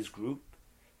people of his group,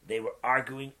 they were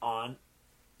arguing on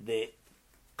the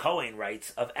Kohen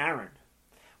rights of Aaron.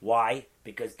 Why?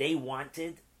 Because they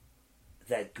wanted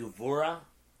that Gevura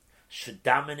should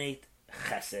dominate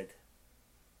Chesed.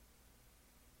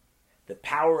 The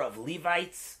power of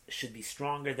Levites should be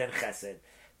stronger than Chesed.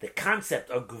 The concept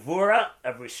of Gevura,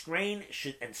 of restraint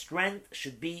and strength,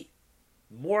 should be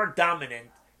more dominant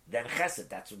than Chesed.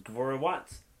 That's what Gevura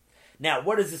wants. Now,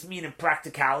 what does this mean in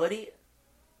practicality?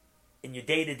 In your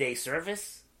day-to-day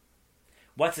service?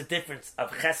 What's the difference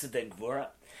of Chesed and Gevura?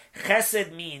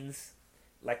 Chesed means,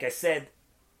 like I said,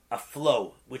 a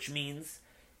flow, which means,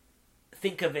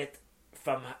 think of it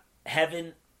from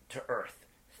heaven to earth.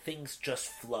 Things just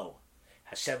flow.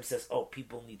 Hashem says, oh,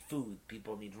 people need food,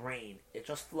 people need rain. It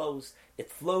just flows.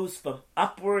 It flows from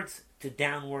upwards to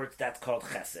downwards. That's called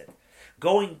Chesed.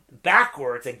 Going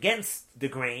backwards against the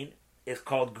grain is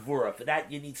called Gevura. For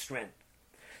that, you need strength.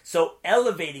 So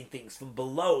elevating things from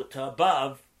below to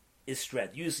above is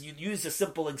strength. Use a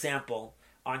simple example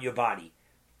on your body.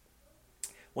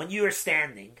 When you are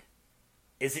standing,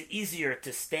 is it easier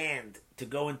to stand to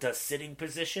go into a sitting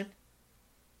position,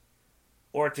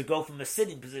 or to go from a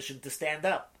sitting position to stand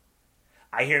up?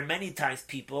 I hear many times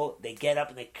people, they get up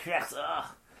and they kvetch,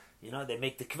 they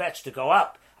make the kvetch to go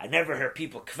up. I never hear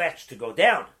people kvetch to go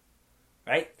down,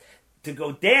 right? To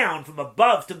go down from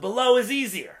above to below is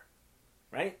easier,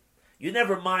 right? You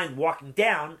never mind walking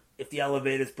down if the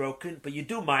elevator is broken, but you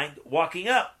do mind walking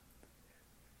up.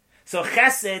 So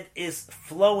Chesed is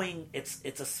flowing, it's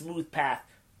a smooth path,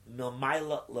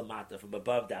 milmaila lamata, from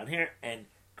above down here, and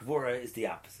Gevura is the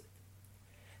opposite.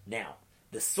 Now,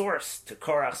 the source to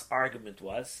Korach's argument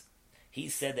was, he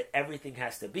said that everything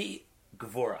has to be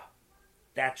Gevura.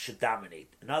 That should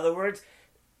dominate. In other words,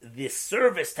 the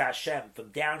service to Hashem from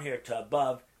down here to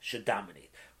above should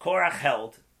dominate. Korach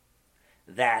held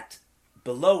that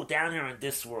below, down here in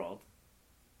this world,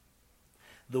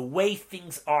 the way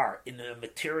things are in a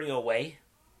material way,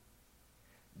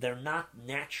 they're not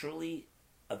naturally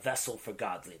a vessel for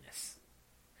godliness.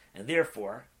 And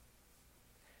therefore,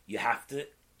 you have to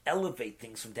elevate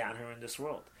things from down here in this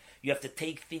world. You have to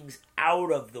take things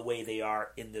out of the way they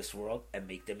are in this world and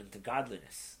make them into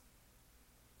godliness.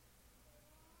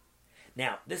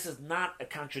 Now, this is not a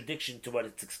contradiction to what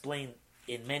it's explained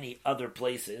in many other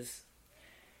places,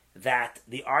 that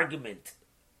the argument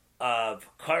of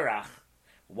Korach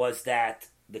was that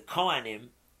the Kohanim,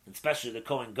 especially the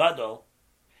Kohen Gadol,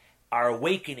 are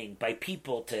awakening by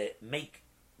people to make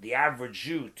the average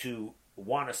Jew to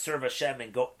want to serve Hashem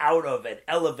and go out of and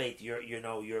elevate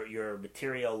your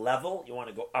material level. You want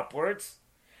to go upwards,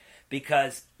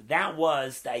 because that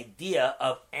was the idea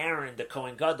of Aaron, the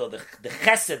Kohen Gadol, the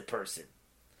Chesed person,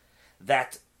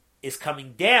 that is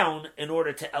coming down in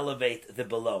order to elevate the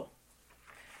below.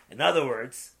 In other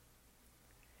words,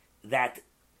 that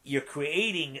you're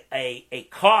creating a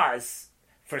cause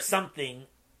for something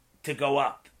to go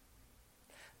up.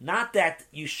 Not that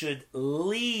you should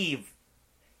leave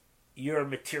your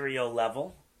material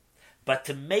level, but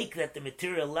to make that the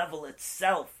material level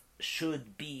itself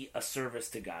should be a service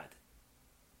to God.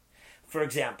 For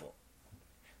example,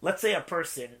 let's say a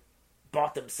person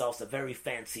bought themselves a very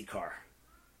fancy car,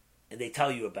 and they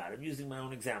tell you about it. I'm using my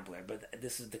own example here, but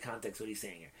this is the context of what he's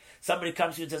saying here. Somebody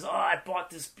comes to you and says, I bought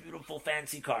this beautiful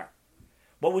fancy car.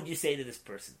 What would you say to this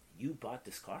person? You bought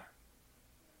this car?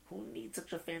 Who needs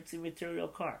such a fancy material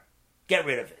car? Get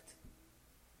rid of it.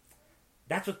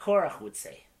 That's what Korach would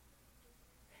say.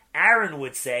 Aaron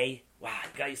would say, wow,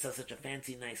 you got yourself such a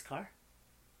fancy, nice car.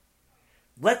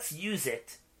 Let's use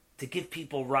it to give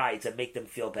people rides and make them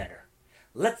feel better.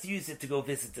 Let's use it to go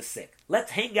visit the sick.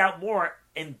 Let's hang out more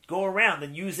and go around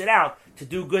and use it out to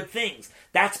do good things.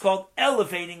 That's called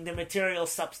elevating the material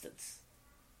substance.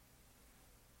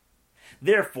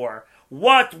 Therefore,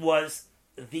 what was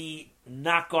the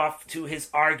knockoff to his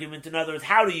argument? In other words,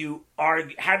 how do you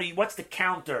argue? What's the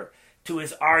counter to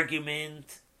his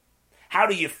argument? How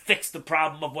do you fix the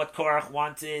problem of what Korach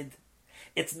wanted?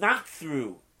 It's not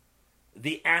through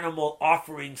the animal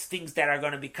offerings, things that are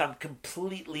going to become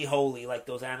completely holy, like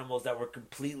those animals that were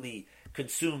completely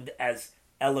consumed as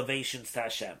elevations to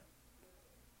Hashem.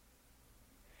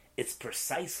 It's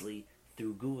precisely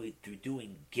through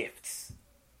doing gifts.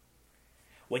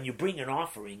 When you bring an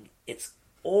offering, it's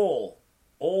all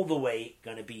all the way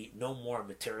going to be no more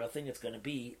material thing. It's going to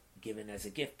be given as a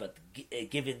gift, but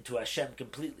given to Hashem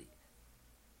completely.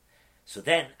 So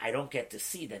then I don't get to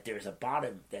see that there's a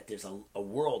bottom, that there's a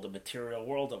world, a material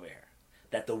world over here.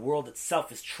 That the world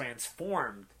itself is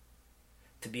transformed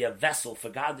to be a vessel for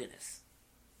godliness.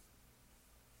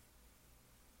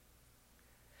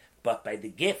 But by the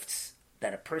gifts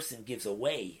that a person gives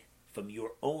away from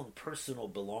your own personal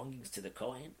belongings to the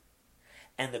Kohen,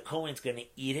 and the Kohen's going to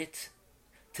eat it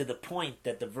to the point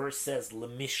that the verse says,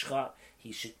 Lemishcha,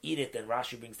 he should eat it, and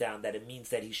Rashi brings down that it means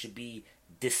that he should be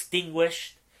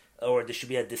distinguished, or there should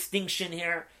be a distinction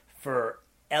here for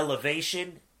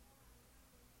elevation.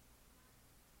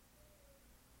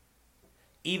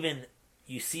 Even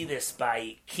you see this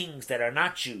by kings that are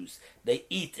not Jews. They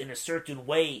eat in a certain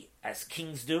way as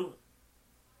kings do.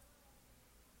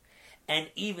 And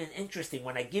even interesting,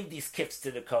 when I give these gifts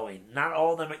to the Kohen, not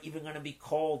all of them are even going to be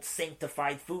called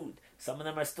sanctified food. Some of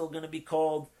them are still going to be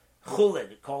called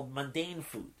chulin, called mundane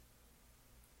food.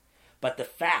 But the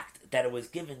fact that it was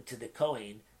given to the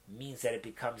Kohen means that it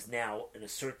becomes now, in a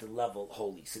certain level,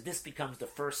 holy. So this becomes the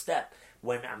first step.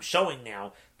 When I'm showing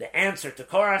now, the answer to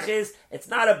Korach is, it's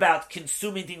not about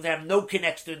consuming things that have no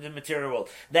connection to the material world.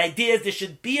 The idea is there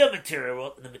should be a material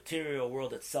world, and the material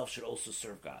world itself should also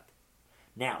serve God.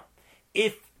 Now,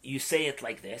 if you say it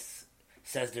like this,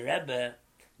 says the Rebbe,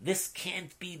 this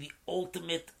can't be the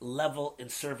ultimate level in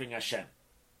serving Hashem.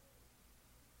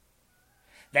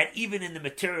 That even in the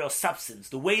material substance,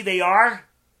 the way they are,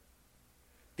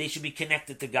 they should be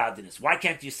connected to godliness. Why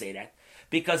can't you say that?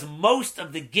 Because most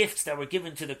of the gifts that were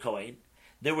given to the Kohen,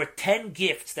 there were 10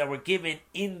 gifts that were given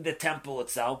in the temple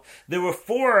itself. There were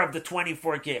 4 of the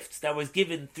 24 gifts that was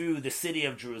given through the city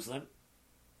of Jerusalem.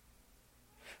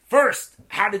 First,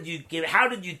 how did you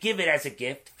give it as a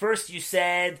gift? First you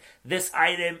said, this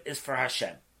item is for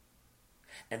Hashem.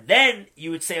 And then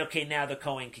you would say, okay, now the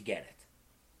Kohen could get it.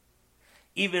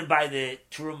 Even by the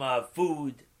teruma of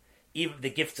food, even the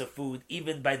gifts of food,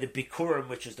 even by the bikurim,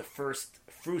 which is the first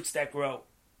fruits that grow,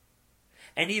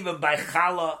 and even by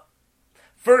challah,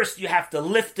 first you have to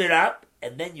lift it up,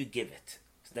 and then you give it.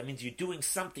 So that means you're doing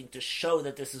something to show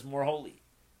that this is more holy.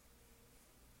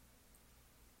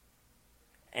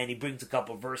 And he brings a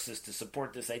couple verses to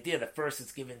support this idea. The first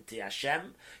it's given to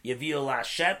Hashem, Yaviu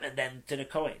Hashem, and then to the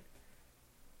Kohen.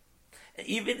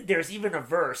 There's even a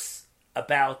verse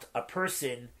about a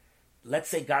person, let's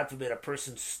say, God forbid, a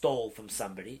person stole from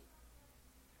somebody,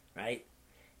 right?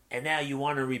 And now you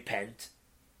want to repent,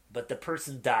 but the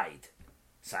person died.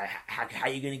 So how are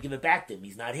you going to give it back to him?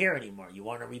 He's not here anymore. You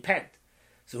want to repent.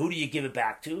 So who do you give it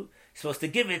back to? You're supposed to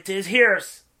give it to his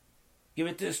heirs. Give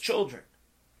it to his children.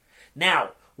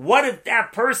 Now, what if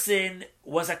that person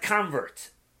was a convert?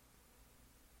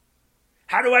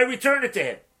 How do I return it to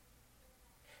him?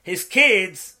 His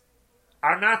kids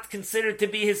are not considered to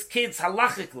be his kids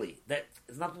halachically. That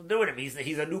has nothing to do with him.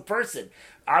 He's a new person.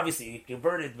 Obviously, he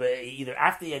converted either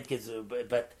after he had kids,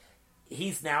 but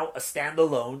he's now a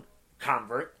standalone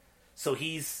convert, so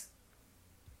he's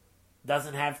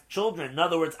doesn't have children. In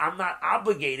other words, I'm not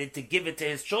obligated to give it to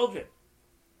his children.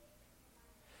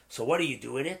 So what do you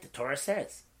do with it? The Torah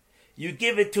says, you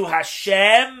give it to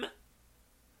Hashem,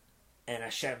 and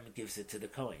Hashem gives it to the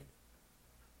Kohen.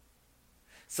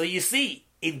 So you see,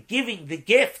 in giving the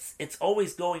gifts, it's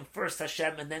always going first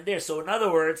Hashem and then there. So in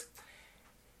other words,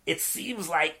 it seems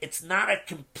like it's not a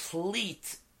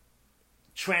complete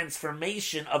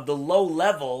transformation of the low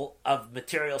level of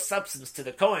material substance to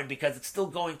the Kohen, because it's still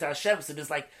going to Hashem. So there's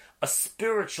like a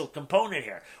spiritual component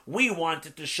here. We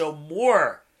wanted to show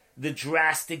more the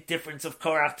drastic difference of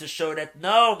Korach, to show that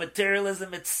no,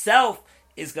 materialism itself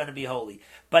is going to be holy,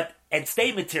 and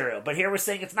stay material. But here we're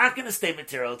saying it's not going to stay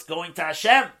material. It's going to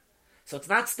Hashem. So it's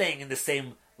not staying in the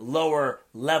same lower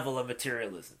level of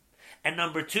materialism. And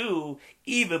number 2,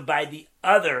 even by the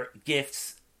other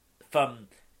gifts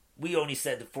we only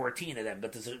said the 14 of them,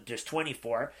 but there's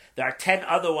 24. There are 10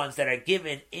 other ones that are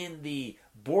given in the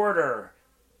border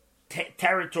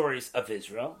territories of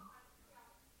Israel.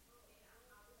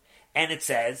 And it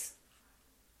says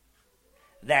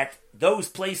that those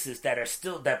places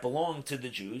that belong to the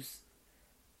Jews,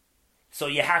 so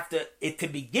you have to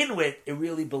begin with, it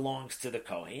really belongs to the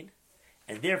Kohen,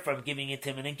 and therefore I'm giving it to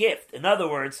him in a gift. In other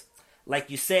words, like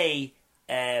you say,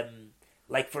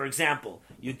 like for example,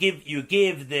 you give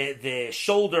the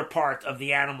shoulder part of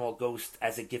the animal goes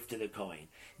as a gift to the Kohen.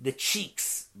 The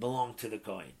cheeks belong to the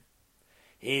Kohen.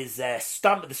 The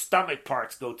stomach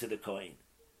parts go to the Kohen.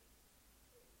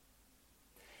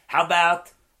 How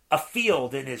about a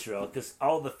field in Israel, because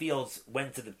all the fields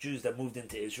went to the Jews that moved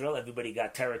into Israel. Everybody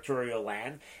got territorial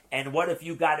land. And what if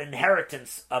you got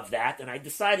inheritance of that? And I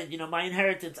decided, my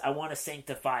inheritance, I want to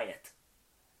sanctify it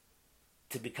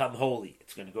to become holy.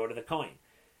 It's going to go to the Kohen.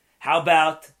 How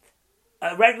about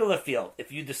a regular field?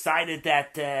 If you decided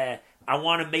that I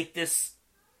want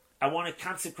to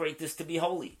consecrate this to be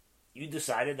holy. You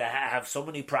decided that I have so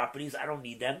many properties, I don't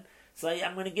need them. So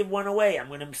I'm going to give one away. I'm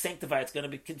going to sanctify it. It's going to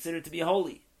be considered to be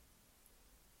holy.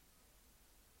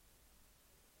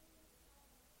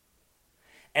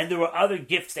 And there were other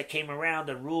gifts that came around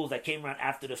and rules that came around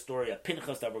after the story of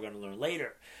Pinchas that we're going to learn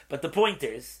later. But the point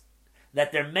is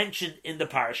that they're mentioned in the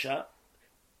parsha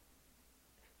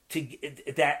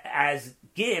that as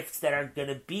gifts that are going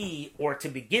to be, or to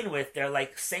begin with, they're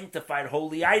like sanctified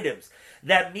holy items.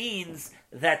 That means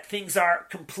that things are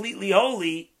completely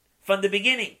holy from the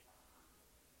beginning.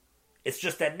 It's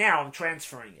just that now I'm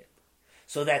transferring it.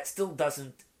 So that still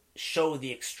doesn't show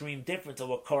the extreme difference of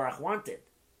what Korach wanted.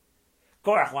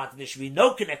 Korach wanted there should be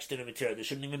no connection to the material. There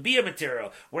shouldn't even be a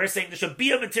material. We're saying there should be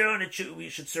a material and we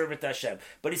should serve it to Hashem.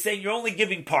 But he's saying you're only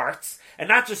giving parts. And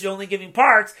not just you're only giving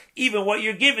parts, even what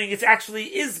you're giving, it actually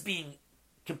is being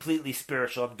completely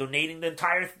spiritual. I'm donating the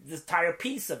entire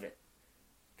piece of it.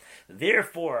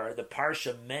 Therefore, the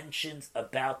Parsha mentions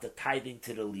about the tithing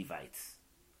to the Levites.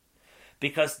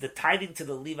 Because the tithing to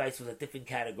the Levites was a different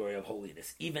category of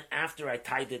holiness. Even after I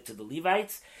tithed it to the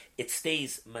Levites, it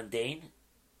stays mundane.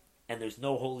 And there's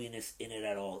no holiness in it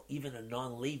at all. Even a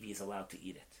non-Levi is allowed to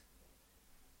eat it.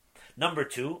 Number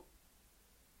 2,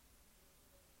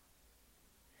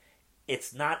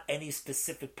 it's not any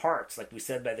specific parts, like we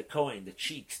said by the Kohen, the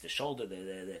cheeks, the shoulder,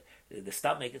 the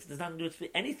stomach. It does not do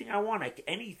it. Anything I want,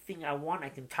 I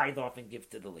can tithe off and give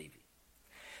to the Levi.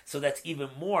 So that's even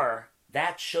more.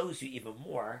 That shows you even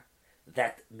more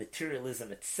that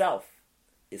materialism itself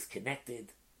is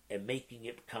connected and making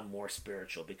it become more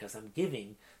spiritual, because I'm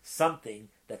giving something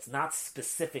that's not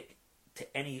specific to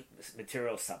any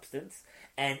material substance,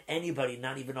 and anybody,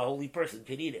 not even a holy person,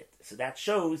 could eat it. So that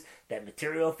shows that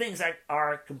material things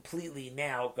are completely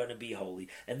now going to be holy.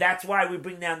 And that's why we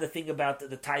bring down the thing about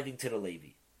the tithing to the Levi.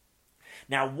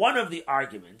 Now, one of the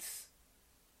arguments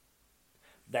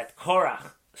that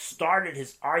Korach started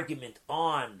his argument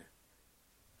on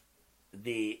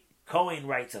the Kohen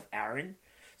rights of Aaron.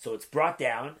 So it's brought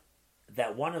down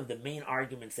that one of the main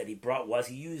arguments that he brought was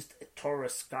he used Torah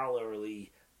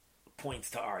scholarly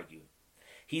points to argue.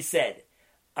 He said,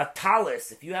 a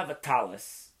talus, if you have a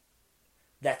talus,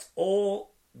 that's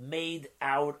all made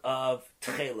out of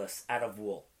tchelas, out of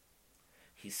wool.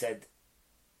 He said,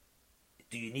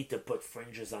 do you need to put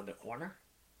fringes on the corner?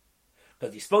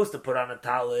 Because you're supposed to put on a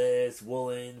talus,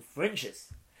 woolen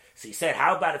fringes. So he said,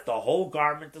 how about if the whole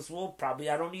garment is wool? Probably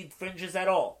I don't need fringes at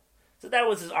all. So that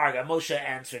was his argument. Moshe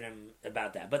answered him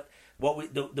about that. But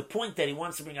the point that he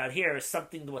wants to bring out here is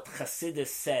something what Chassidus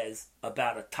says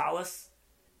about a talus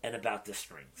and about the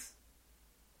strings.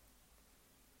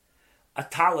 A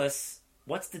talus,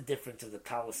 what's the difference of the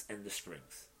talus and the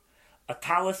strings? A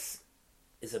talus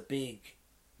is a big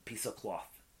piece of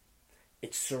cloth.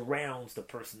 It surrounds the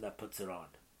person that puts it on.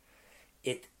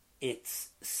 It's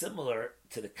similar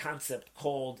to the concept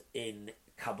called in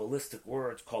Kabbalistic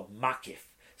words called makif,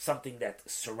 something that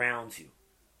surrounds you.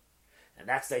 And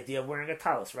that's the idea of wearing a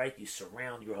talus, right? You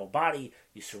surround your whole body,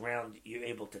 you're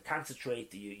able to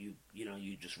concentrate, you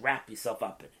just wrap yourself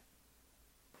up in it.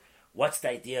 What's the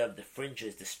idea of the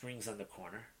fringes, the strings on the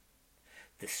corner?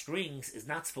 The strings is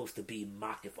not supposed to be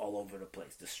makif all over the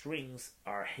place. The strings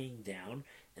are hanging down,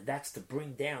 and that's to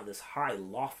bring down this high,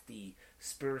 lofty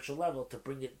spiritual level, to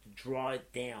bring it, draw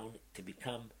it down, to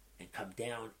become and come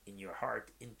down in your heart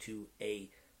into it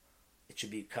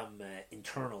should become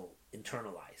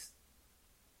internalized.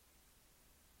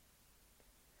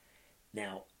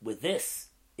 Now, with this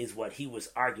is what he was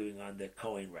arguing on the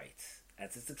Kohen rights,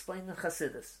 as it's explained in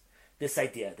Chassidus. This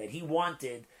idea that he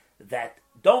wanted that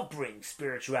don't bring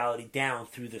spirituality down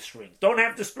through the strings. Don't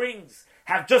have the strings.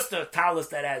 Have just a talus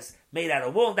that has made out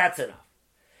of wool. That's enough.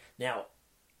 Now,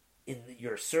 in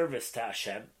your service to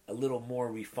Hashem, a little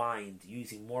more refined,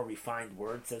 using more refined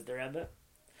words, says the Rebbe,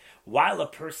 while a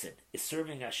person is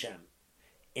serving Hashem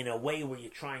in a way where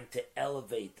you're trying to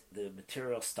elevate the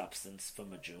material substance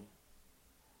from a Jew,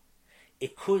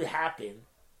 it could happen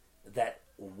that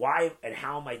why and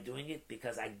how am I doing it?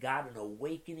 Because I got an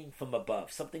awakening from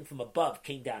above. Something from above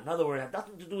came down. In other words, it had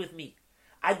nothing to do with me.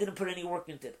 I didn't put any work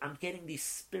into it. I'm getting these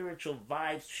spiritual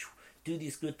vibes. Do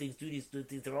these good things, do these good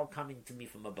things. They're all coming to me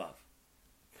from above.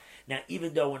 Now,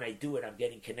 even though when I do it, I'm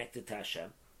getting connected to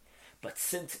Hashem, but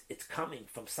since it's coming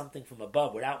from something from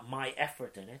above without my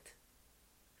effort in it,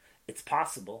 it's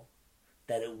possible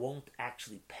that it won't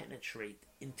actually penetrate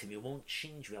into me. It won't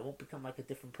change me. I won't become like a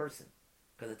different person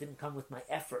because it didn't come with my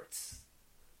efforts.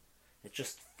 It's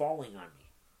just falling on me.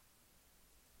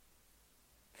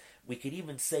 We could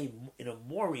even say in a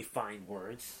more refined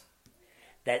words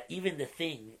that even the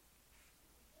thing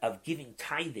of giving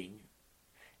tithing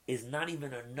is not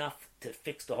even enough to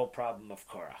fix the whole problem of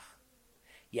Korach.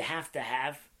 You have to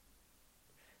have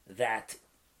that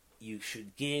you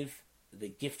should give the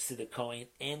gifts to the Kohen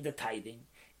and the tithing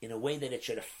in a way that it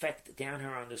should affect down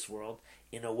here on this world,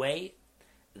 in a way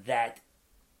that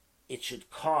it should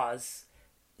cause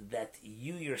that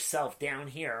you yourself down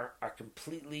here are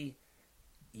completely,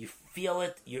 you feel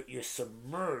it, you're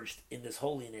submerged in this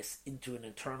holiness into an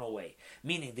eternal way.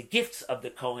 Meaning the gifts of the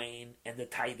Kohen and the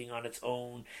tithing on its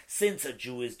own, since a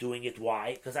Jew is doing it,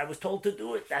 why? Because I was told to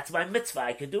do it. That's my mitzvah,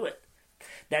 I can do it.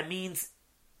 That means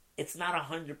it's not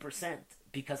 100%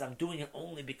 because I'm doing it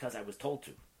only because I was told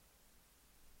to.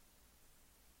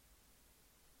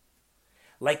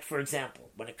 Like, for example,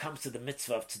 when it comes to the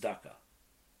mitzvah of tzedakah.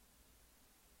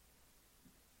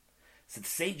 So the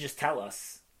sages tell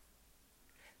us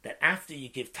that after you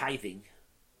give tithing,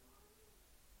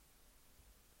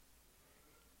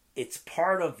 it's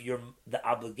part of the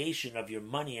obligation of your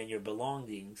money and your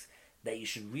belongings that you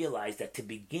should realize that to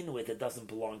begin with, it doesn't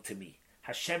belong to me.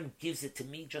 Hashem gives it to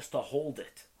me just to hold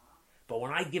it. But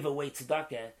when I give away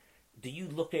tzedakah, do you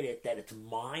look at it that it's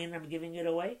mine, I'm giving it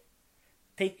away?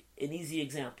 Take an easy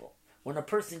example. When a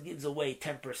person gives away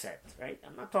 10%, right?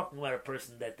 I'm not talking about a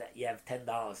person that you have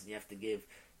 $10 and you have to give,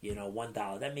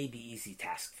 $1. That may be easy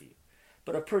task for you.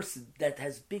 But a person that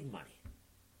has big money,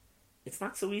 it's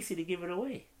not so easy to give it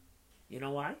away. You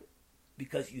know why?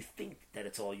 Because you think that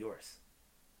it's all yours.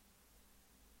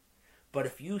 But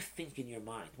if you think in your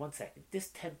mind, 1 second, this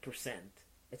 10%,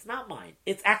 it's not mine.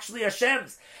 It's actually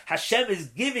Hashem's. Hashem is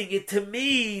giving it to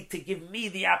me to give me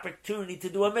the opportunity to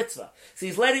do a mitzvah. So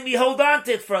he's letting me hold on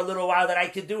to it for a little while that I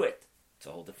can do it. It's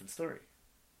a whole different story.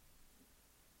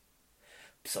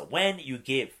 So when you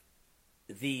give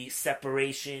the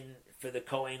separation for the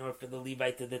Kohen or for the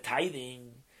Levite to the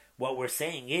tithing, what we're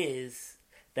saying is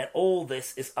that all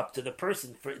this is up to the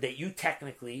person, that you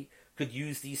technically could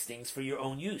use these things for your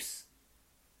own use.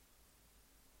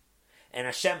 And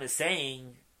Hashem is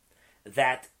saying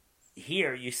that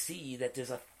here you see that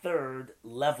there's a third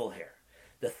level here.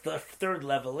 The third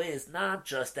level is not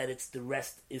just that it's the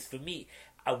rest is for me.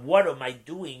 What am I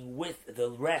doing with the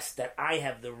rest that I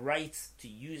have the rights to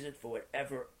use it for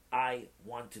whatever I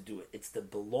want to do it? It's the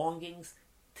belongings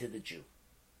to the Jew.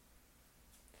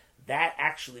 That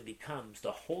actually becomes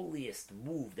the holiest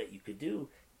move that you could do,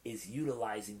 is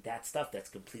utilizing that stuff that's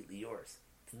completely yours.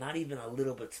 It's not even a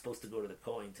little bit supposed to go to the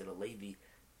Kohen, to the Levi,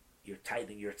 your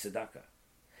tithing, your tzedakah.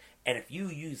 And if you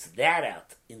use that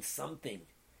out in something,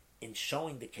 in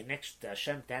showing the connection to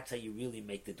Hashem, that's how you really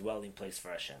make the dwelling place for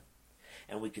Hashem.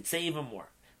 And we could say even more,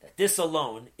 that this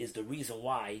alone is the reason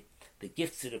why the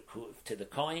gifts to the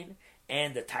Kohen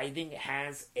and the tithing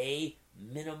has a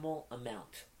minimal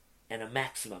amount and a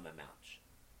maximum amount.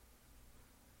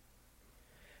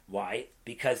 Why?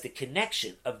 Because the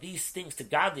connection of these things to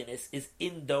godliness is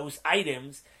in those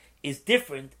items is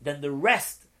different than the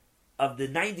rest of the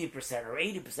 90% or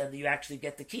 80% that you actually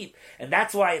get to keep. And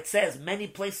that's why it says, many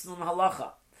places in the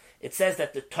halacha, it says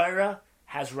that the Torah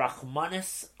has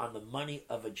rachmanis on the money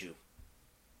of a Jew.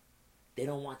 They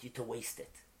don't want you to waste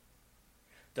it.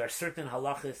 There are certain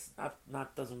halachas,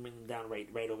 not doesn't bring them down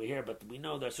right over here, but we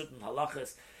know there are certain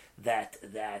halachas that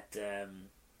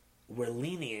we're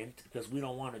lenient because we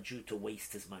don't want a Jew to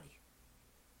waste his money.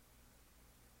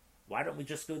 Why don't we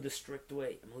just go the strict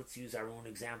way? I mean, let's use our own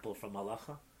example from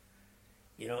halacha.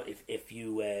 If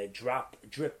you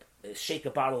shake a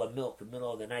bottle of milk in the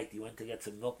middle of the night, you went to get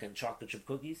some milk and chocolate chip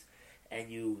cookies, and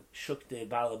you shook the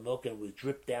bottle of milk and it was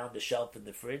dripped down the shelf in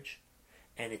the fridge,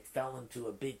 and it fell into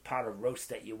a big pot of roast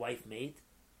that your wife made,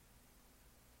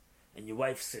 and your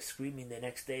wife's screaming the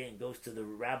next day and goes to the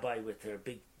rabbi with her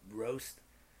big roast.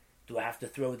 Do I have to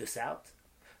throw this out?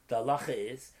 The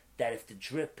halacha is that if the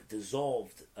drip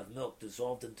of milk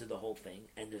dissolved into the whole thing,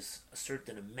 and there's a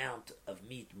certain amount of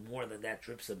meat more than that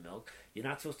drips of milk, you're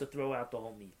not supposed to throw out the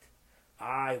whole meat.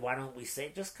 Why don't we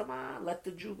say, just come on, let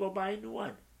the Jew go buy a new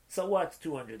one. So what? It's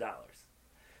 $200.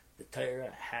 The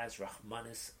Torah has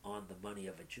rachmanis on the money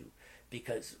of a Jew,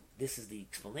 because this is the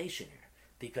explanation here.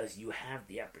 Because you have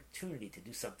the opportunity to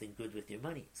do something good with your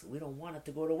money, so we don't want it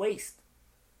to go to waste.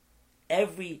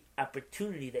 Every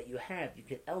opportunity that you have, you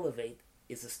can elevate,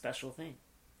 is a special thing.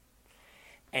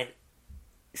 And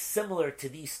similar to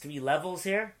these three levels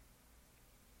here,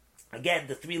 Again,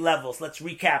 the three levels, let's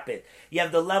recap it. You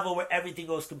have the level where everything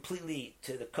goes completely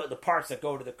to the parts that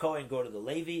go to the Kohen, go to the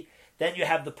Levi. Then you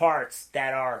have the parts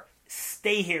that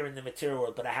stay here in the material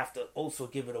world, but I have to also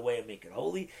give it away and make it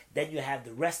holy. Then you have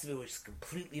the rest of it, which is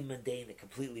completely mundane and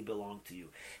completely belong to you.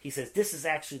 He says this is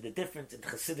actually the difference in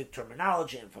Hasidic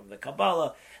terminology and from the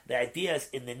Kabbalah. The idea is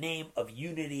in the name of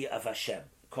unity of Hashem,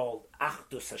 called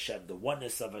Achdus Hashem, the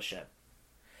oneness of Hashem.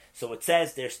 So it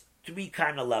says there's three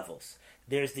kind of levels.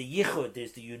 There's the Yichud,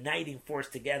 there's the uniting force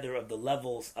together of the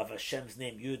levels of Hashem's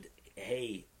name, Yud,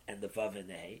 Hey, and the Vav and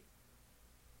the Hey,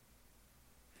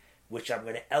 which I'm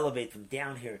going to elevate from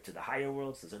down here to the higher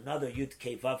worlds. There's another Yud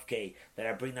K Vav K that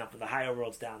I bring down from the higher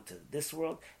worlds down to this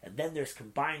world, and then there's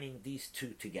combining these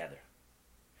two together.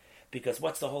 Because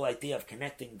what's the whole idea of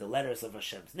connecting the letters of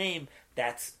Hashem's name?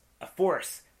 That's a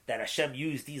force that Hashem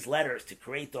used these letters to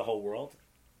create the whole world.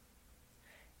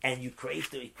 And He creates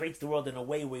the world in a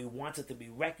way where He wants it to be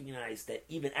recognized that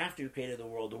even after He created the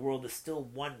world is still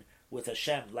one with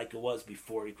Hashem like it was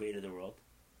before He created the world.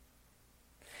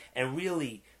 And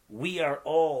really, we are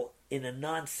all in a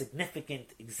non-significant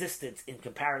existence in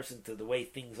comparison to the way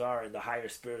things are in the higher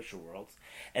spiritual worlds.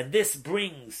 And this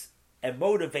brings and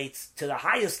motivates to the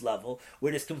highest level,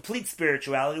 where there's complete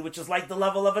spirituality, which is like the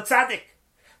level of a tzaddik.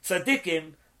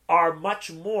 Tzaddikim are much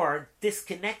more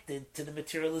disconnected to the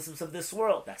materialisms of this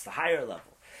world. That's the higher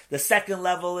level. The second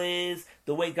level is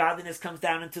the way godliness comes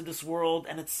down into this world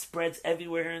and it spreads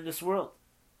everywhere in this world.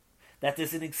 That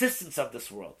there's an existence of this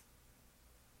world.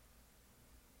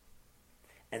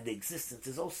 And the existence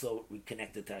is also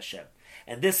reconnected to Hashem.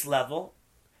 And this level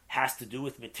has to do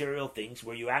with material things,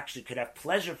 where you actually could have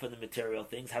pleasure for the material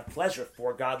things, have pleasure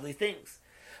for godly things.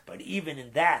 But even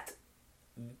in that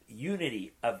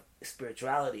unity of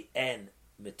spirituality and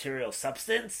material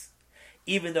substance,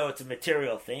 even though it's a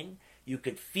material thing, you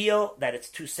could feel that it's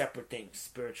two separate things,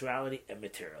 spirituality and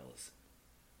materialism.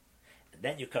 And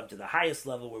then you come to the highest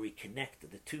level where we connect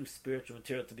the two, spiritual and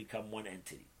material, to become one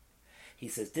entity. He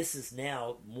says this is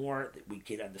now more that we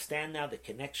can understand now, the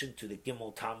connection to the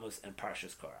Gimel Tammuz and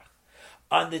Parshas Korach.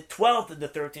 On the 12th and the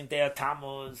 13th day of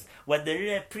Tammuz, when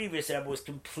the previous Rebbe was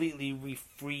completely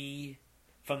free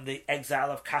from the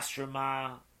exile of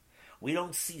Kastrama, we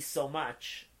don't see so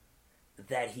much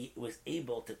that he was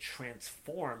able to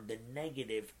transform the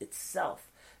negative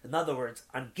itself. In other words,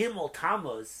 on Gimel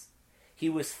Tammuz, he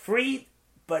was freed,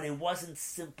 but it wasn't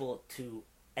simple to,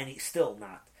 and he's still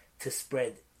not, to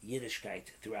spread Yiddishkeit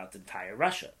throughout entire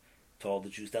Russia, to all the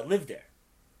Jews that lived there.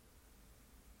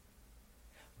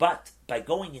 But by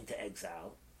going into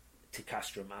exile to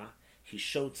Kastrama, he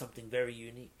showed something very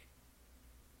unique.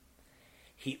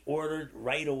 He ordered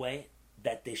right away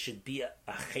that there should be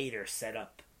a cheder set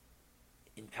up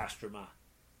in Kastrama.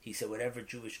 He said whatever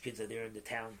Jewish kids are there in the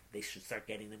town, they should start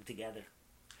getting them together.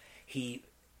 He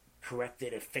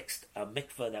corrected and fixed a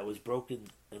mikveh that was broken,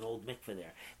 an old mikveh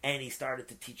there. And he started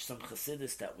to teach some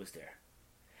Chassidus that was there.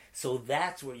 So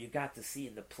that's where you got to see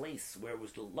in the place where it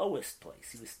was the lowest place.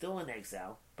 He was still in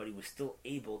exile, but he was still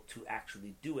able to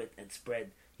actually do it and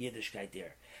spread Yiddishkeit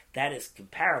there. That is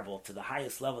comparable to the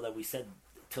highest level that we said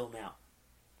till now.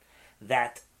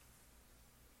 That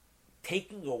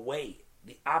taking away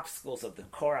the obstacles of the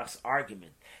Korach's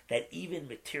argument, that even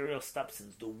material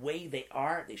substance, the way they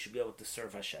are, they should be able to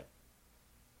serve Hashem.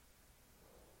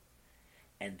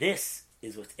 And this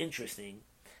is what's interesting,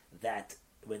 that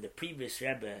when the previous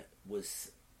Rebbe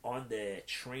was on the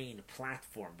train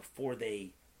platform, before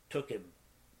they took him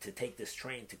to take this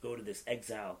train to go to this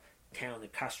exile town in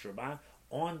Kastrama,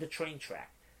 on the train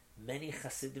track, many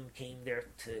Hasidim came there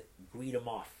to greet him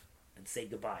off and say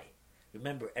goodbye.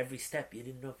 Remember, every step, you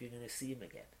didn't know if you're going to see him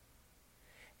again.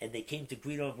 And they came to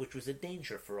greet him, which was a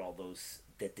danger for all those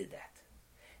that did that.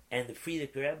 And the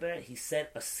Frierdiker Rebbe, he said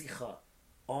a sicha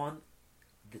on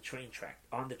the train track,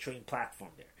 on the train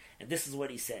platform there. And this is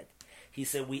what he said. He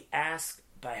said, we ask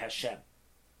by Hashem,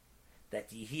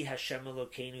 that Yehi Hashem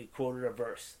Elokeinu, he quoted a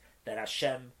verse, that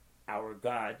Hashem, our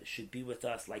God, should be with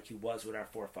us like he was with our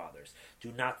forefathers.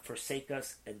 Do not forsake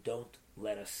us, and don't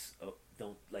let us,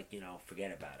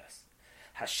 forget about us.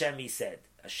 Hashem, he said,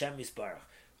 Hashem Yisbarach,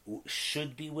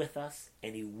 should be with us,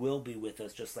 and he will be with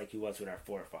us just like he was with our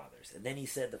forefathers. And then he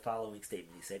said the following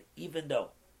statement. He said, even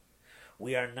though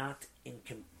we are not in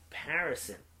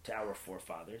comparison to our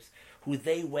forefathers, who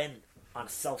they went on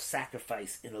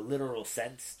self-sacrifice in a literal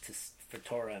sense for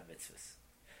Torah and mitzvahs.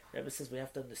 The Rebbe says we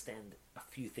have to understand a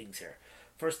few things here.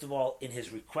 First of all, in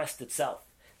his request itself,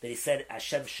 that he said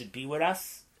Hashem should be with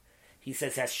us, he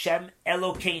says Hashem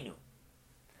Elokeinu.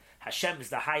 Hashem is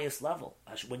the highest level.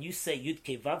 When you say Yud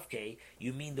Ke Vav Ke,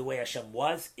 you mean the way Hashem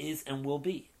was, is, and will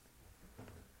be.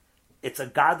 It's a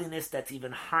godliness that's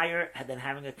even higher than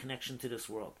having a connection to this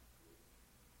world.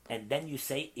 And then you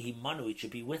say, Imanu, it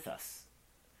should be with us.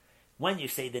 When you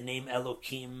say the name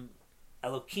Elokim,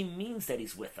 Elokim means that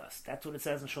he's with us. That's what it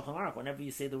says in Shulchan Aruch. Whenever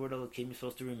you say the word Elokim, you're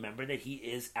supposed to remember that he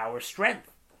is our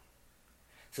strength.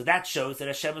 So that shows that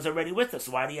Hashem is already with us.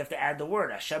 Why do you have to add the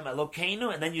word Hashem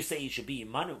Elokeinu, and then you say he should be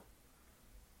Imanu?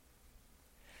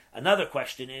 Another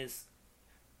question is,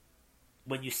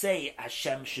 when you say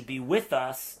Hashem should be with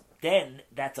us, then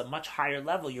that's a much higher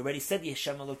level. You already said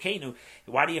Hashem Elokeinu.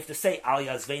 Why do you have to say Al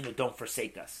Yazveinu, don't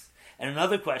forsake us? And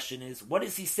another question is, what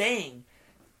is he saying?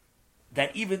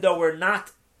 That even though we're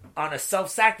not on a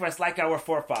self-sacrifice like our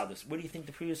forefathers, what do you think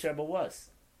the previous Rebbe was?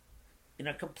 In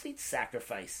a complete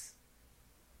sacrifice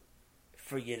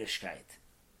for Yiddishkeit.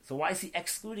 So why is he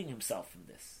excluding himself from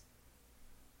this?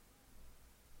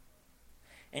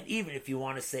 And even if you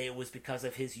want to say it was because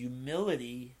of his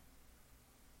humility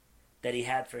that he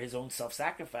had for his own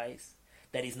self-sacrifice,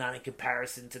 that he's not in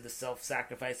comparison to the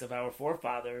self-sacrifice of our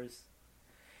forefathers,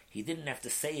 he didn't have to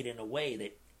say it in a way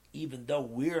that even though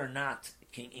we're not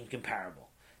incomparable,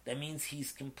 that means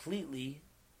he's completely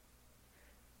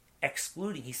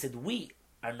excluding. He said we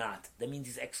are not. That means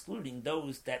he's excluding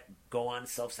those that go on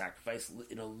self-sacrifice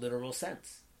in a literal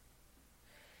sense.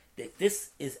 That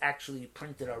this is actually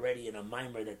printed already in a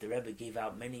mimer that the Rebbe gave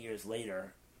out many years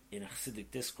later in a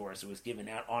Hasidic discourse. It was given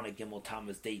out on a Gimel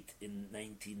Tammuz date in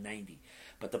 1990.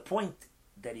 But the point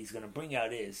that he's going to bring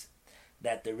out is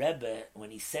that the Rebbe,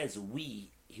 when he says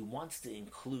we, he wants to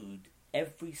include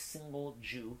every single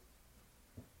Jew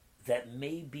that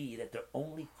may be that the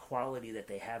only quality that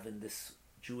they have in this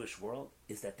Jewish world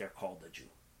is that they're called a Jew.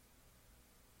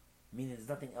 Meaning there's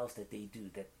nothing else that they do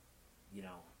that,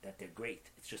 that they're great.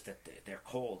 It's just that they're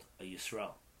called a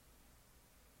Yisrael.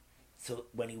 So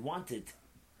what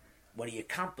he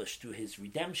accomplished through his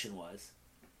redemption was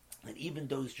that even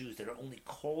those Jews that are only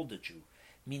called a Jew,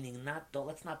 meaning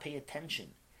let's not pay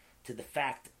attention to the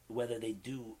fact whether they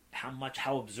do,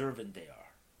 how observant they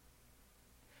are.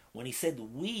 When he said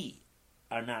we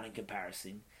are not in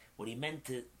comparison, what he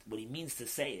means to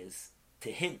say is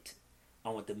to hint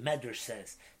on what the Medrash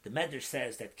says. The Medrash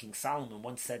says that King Solomon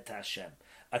once said to Hashem,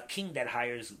 a king that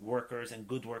hires workers and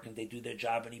good work and they do their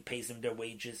job and he pays them their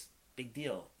wages, big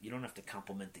deal. You don't have to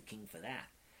compliment the king for that.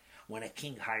 When a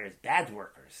king hires bad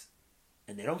workers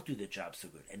and they don't do their job so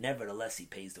good, and nevertheless he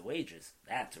pays the wages,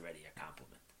 that's already a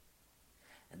compliment.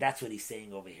 And that's what he's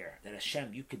saying over here, that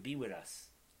Hashem, you could be with us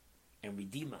and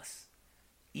redeem us,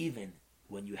 even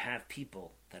when you have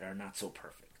people that are not so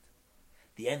perfect.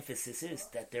 The emphasis is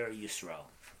that they're a Yisrael.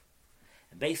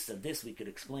 And based on this, we could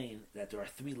explain that there are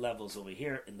three levels over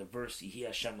here in the verse, Yehi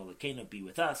Hashem Elokeinu, be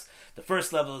with us. The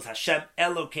first level is Hashem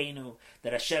Elokeinu,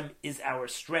 that Hashem is our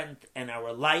strength and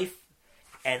our life,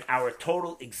 and our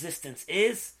total existence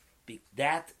is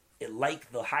that,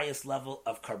 like the highest level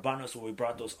of Karbanos, where we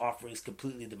brought those offerings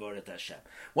completely devoted to Hashem.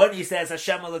 When he says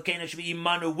Hashem Elokeinu should be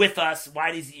Imanu, with us,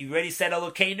 why does he already said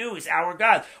Elokeinu is our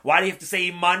God? Why do you have to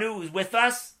say Imanu is with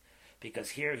us?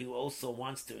 Because here he also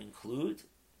wants to include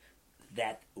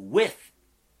that with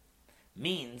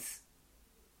means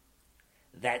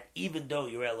that even though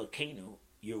you're Elokeinu,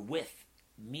 you're with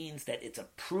means that it's a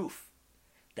proof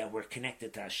that we're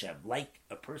connected to Hashem, like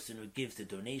a person who gives the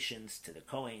donations to the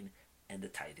Kohen and the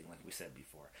tithing, like we said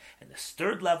before. And the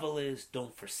third level is,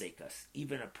 don't forsake us.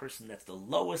 Even a person that's the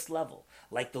lowest level,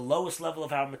 like the lowest level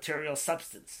of our material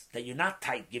substance, that you're not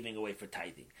giving away for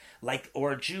tithing,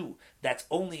 or a Jew that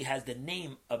only has the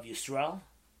name of Yisrael,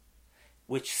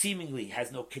 which seemingly has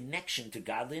no connection to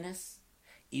godliness,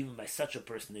 even by such a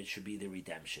person it should be the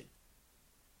redemption.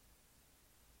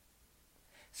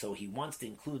 So he wants to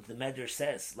include, the Medrash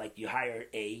says, like you hire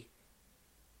a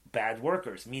bad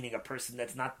workers, meaning a person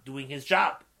that's not doing his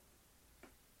job.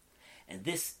 And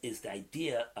this is the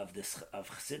idea of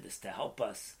Chassidus, to help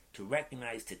us to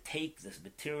recognize, to take this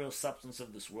material substance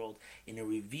of this world in a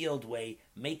revealed way,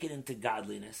 make it into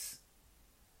godliness.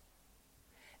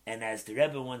 And as the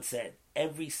Rebbe once said,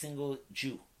 every single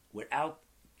Jew, without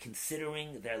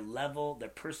considering their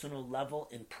personal level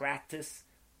in practice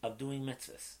of doing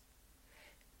mitzvahs,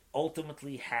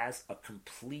 ultimately has a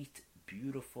complete,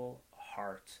 beautiful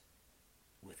heart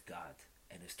with God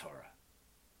and His Torah.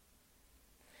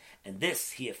 And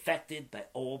this he affected by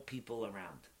all people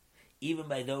around. Even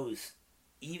by those,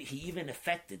 he even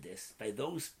affected this by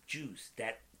those Jews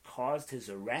that caused his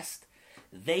arrest.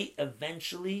 They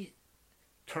eventually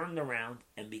turned around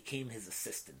and became his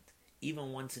assistant.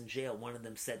 Even once in jail, one of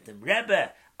them said to him,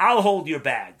 Rebbe, I'll hold your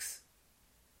bags.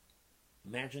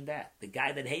 Imagine that. The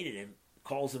guy that hated him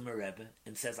calls him a Rebbe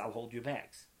and says, I'll hold your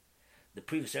bags. the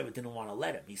previous Rebbe didn't want to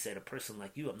let him. He said, a person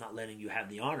like you, I'm not letting you have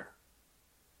the honor.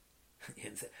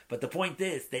 But the point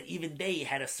is that even they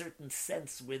had a certain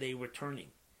sense where they were turning.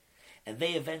 And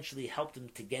they eventually helped him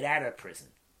to get out of prison.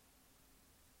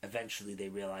 Eventually they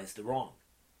realized the wrong.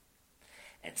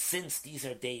 And since these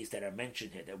are days that are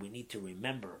mentioned here that we need to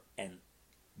remember and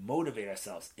motivate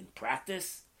ourselves in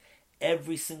practice,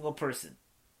 every single person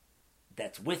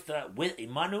that's with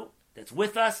Imanu, that's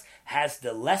with us, has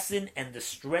the lesson and the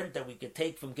strength that we can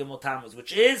take from Gimel Tammuz,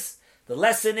 which is, the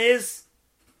lesson is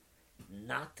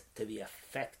not to be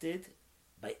affected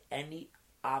by any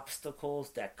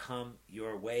obstacles that come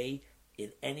your way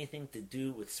in anything to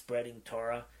do with spreading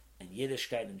Torah and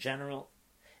Yiddishkeit in general.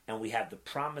 And we have the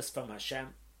promise from Hashem,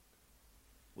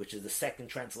 which is the second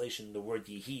translation of the word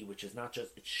Yehi, which is not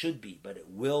just it should be, but it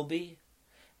will be.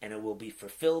 And it will be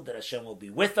fulfilled that Hashem will be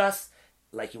with us,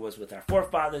 like He was with our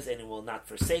forefathers, and He will not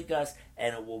forsake us.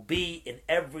 And it will be in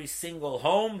every single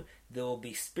home. There will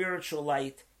be spiritual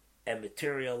light and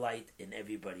material light in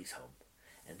everybody's home.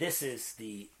 And this is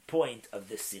the point of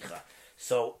this Sikha.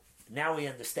 So now we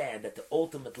understand that the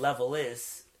ultimate level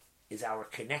is our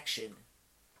connection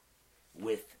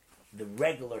with the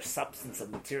regular substance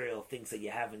of material things that you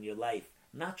have in your life.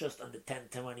 Not just on the 10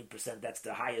 to 20%, that's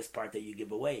the highest part that you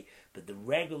give away, but the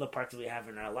regular parts that we have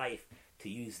in our life, to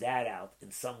use that out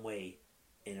in some way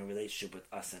in a relationship with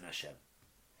us and Hashem.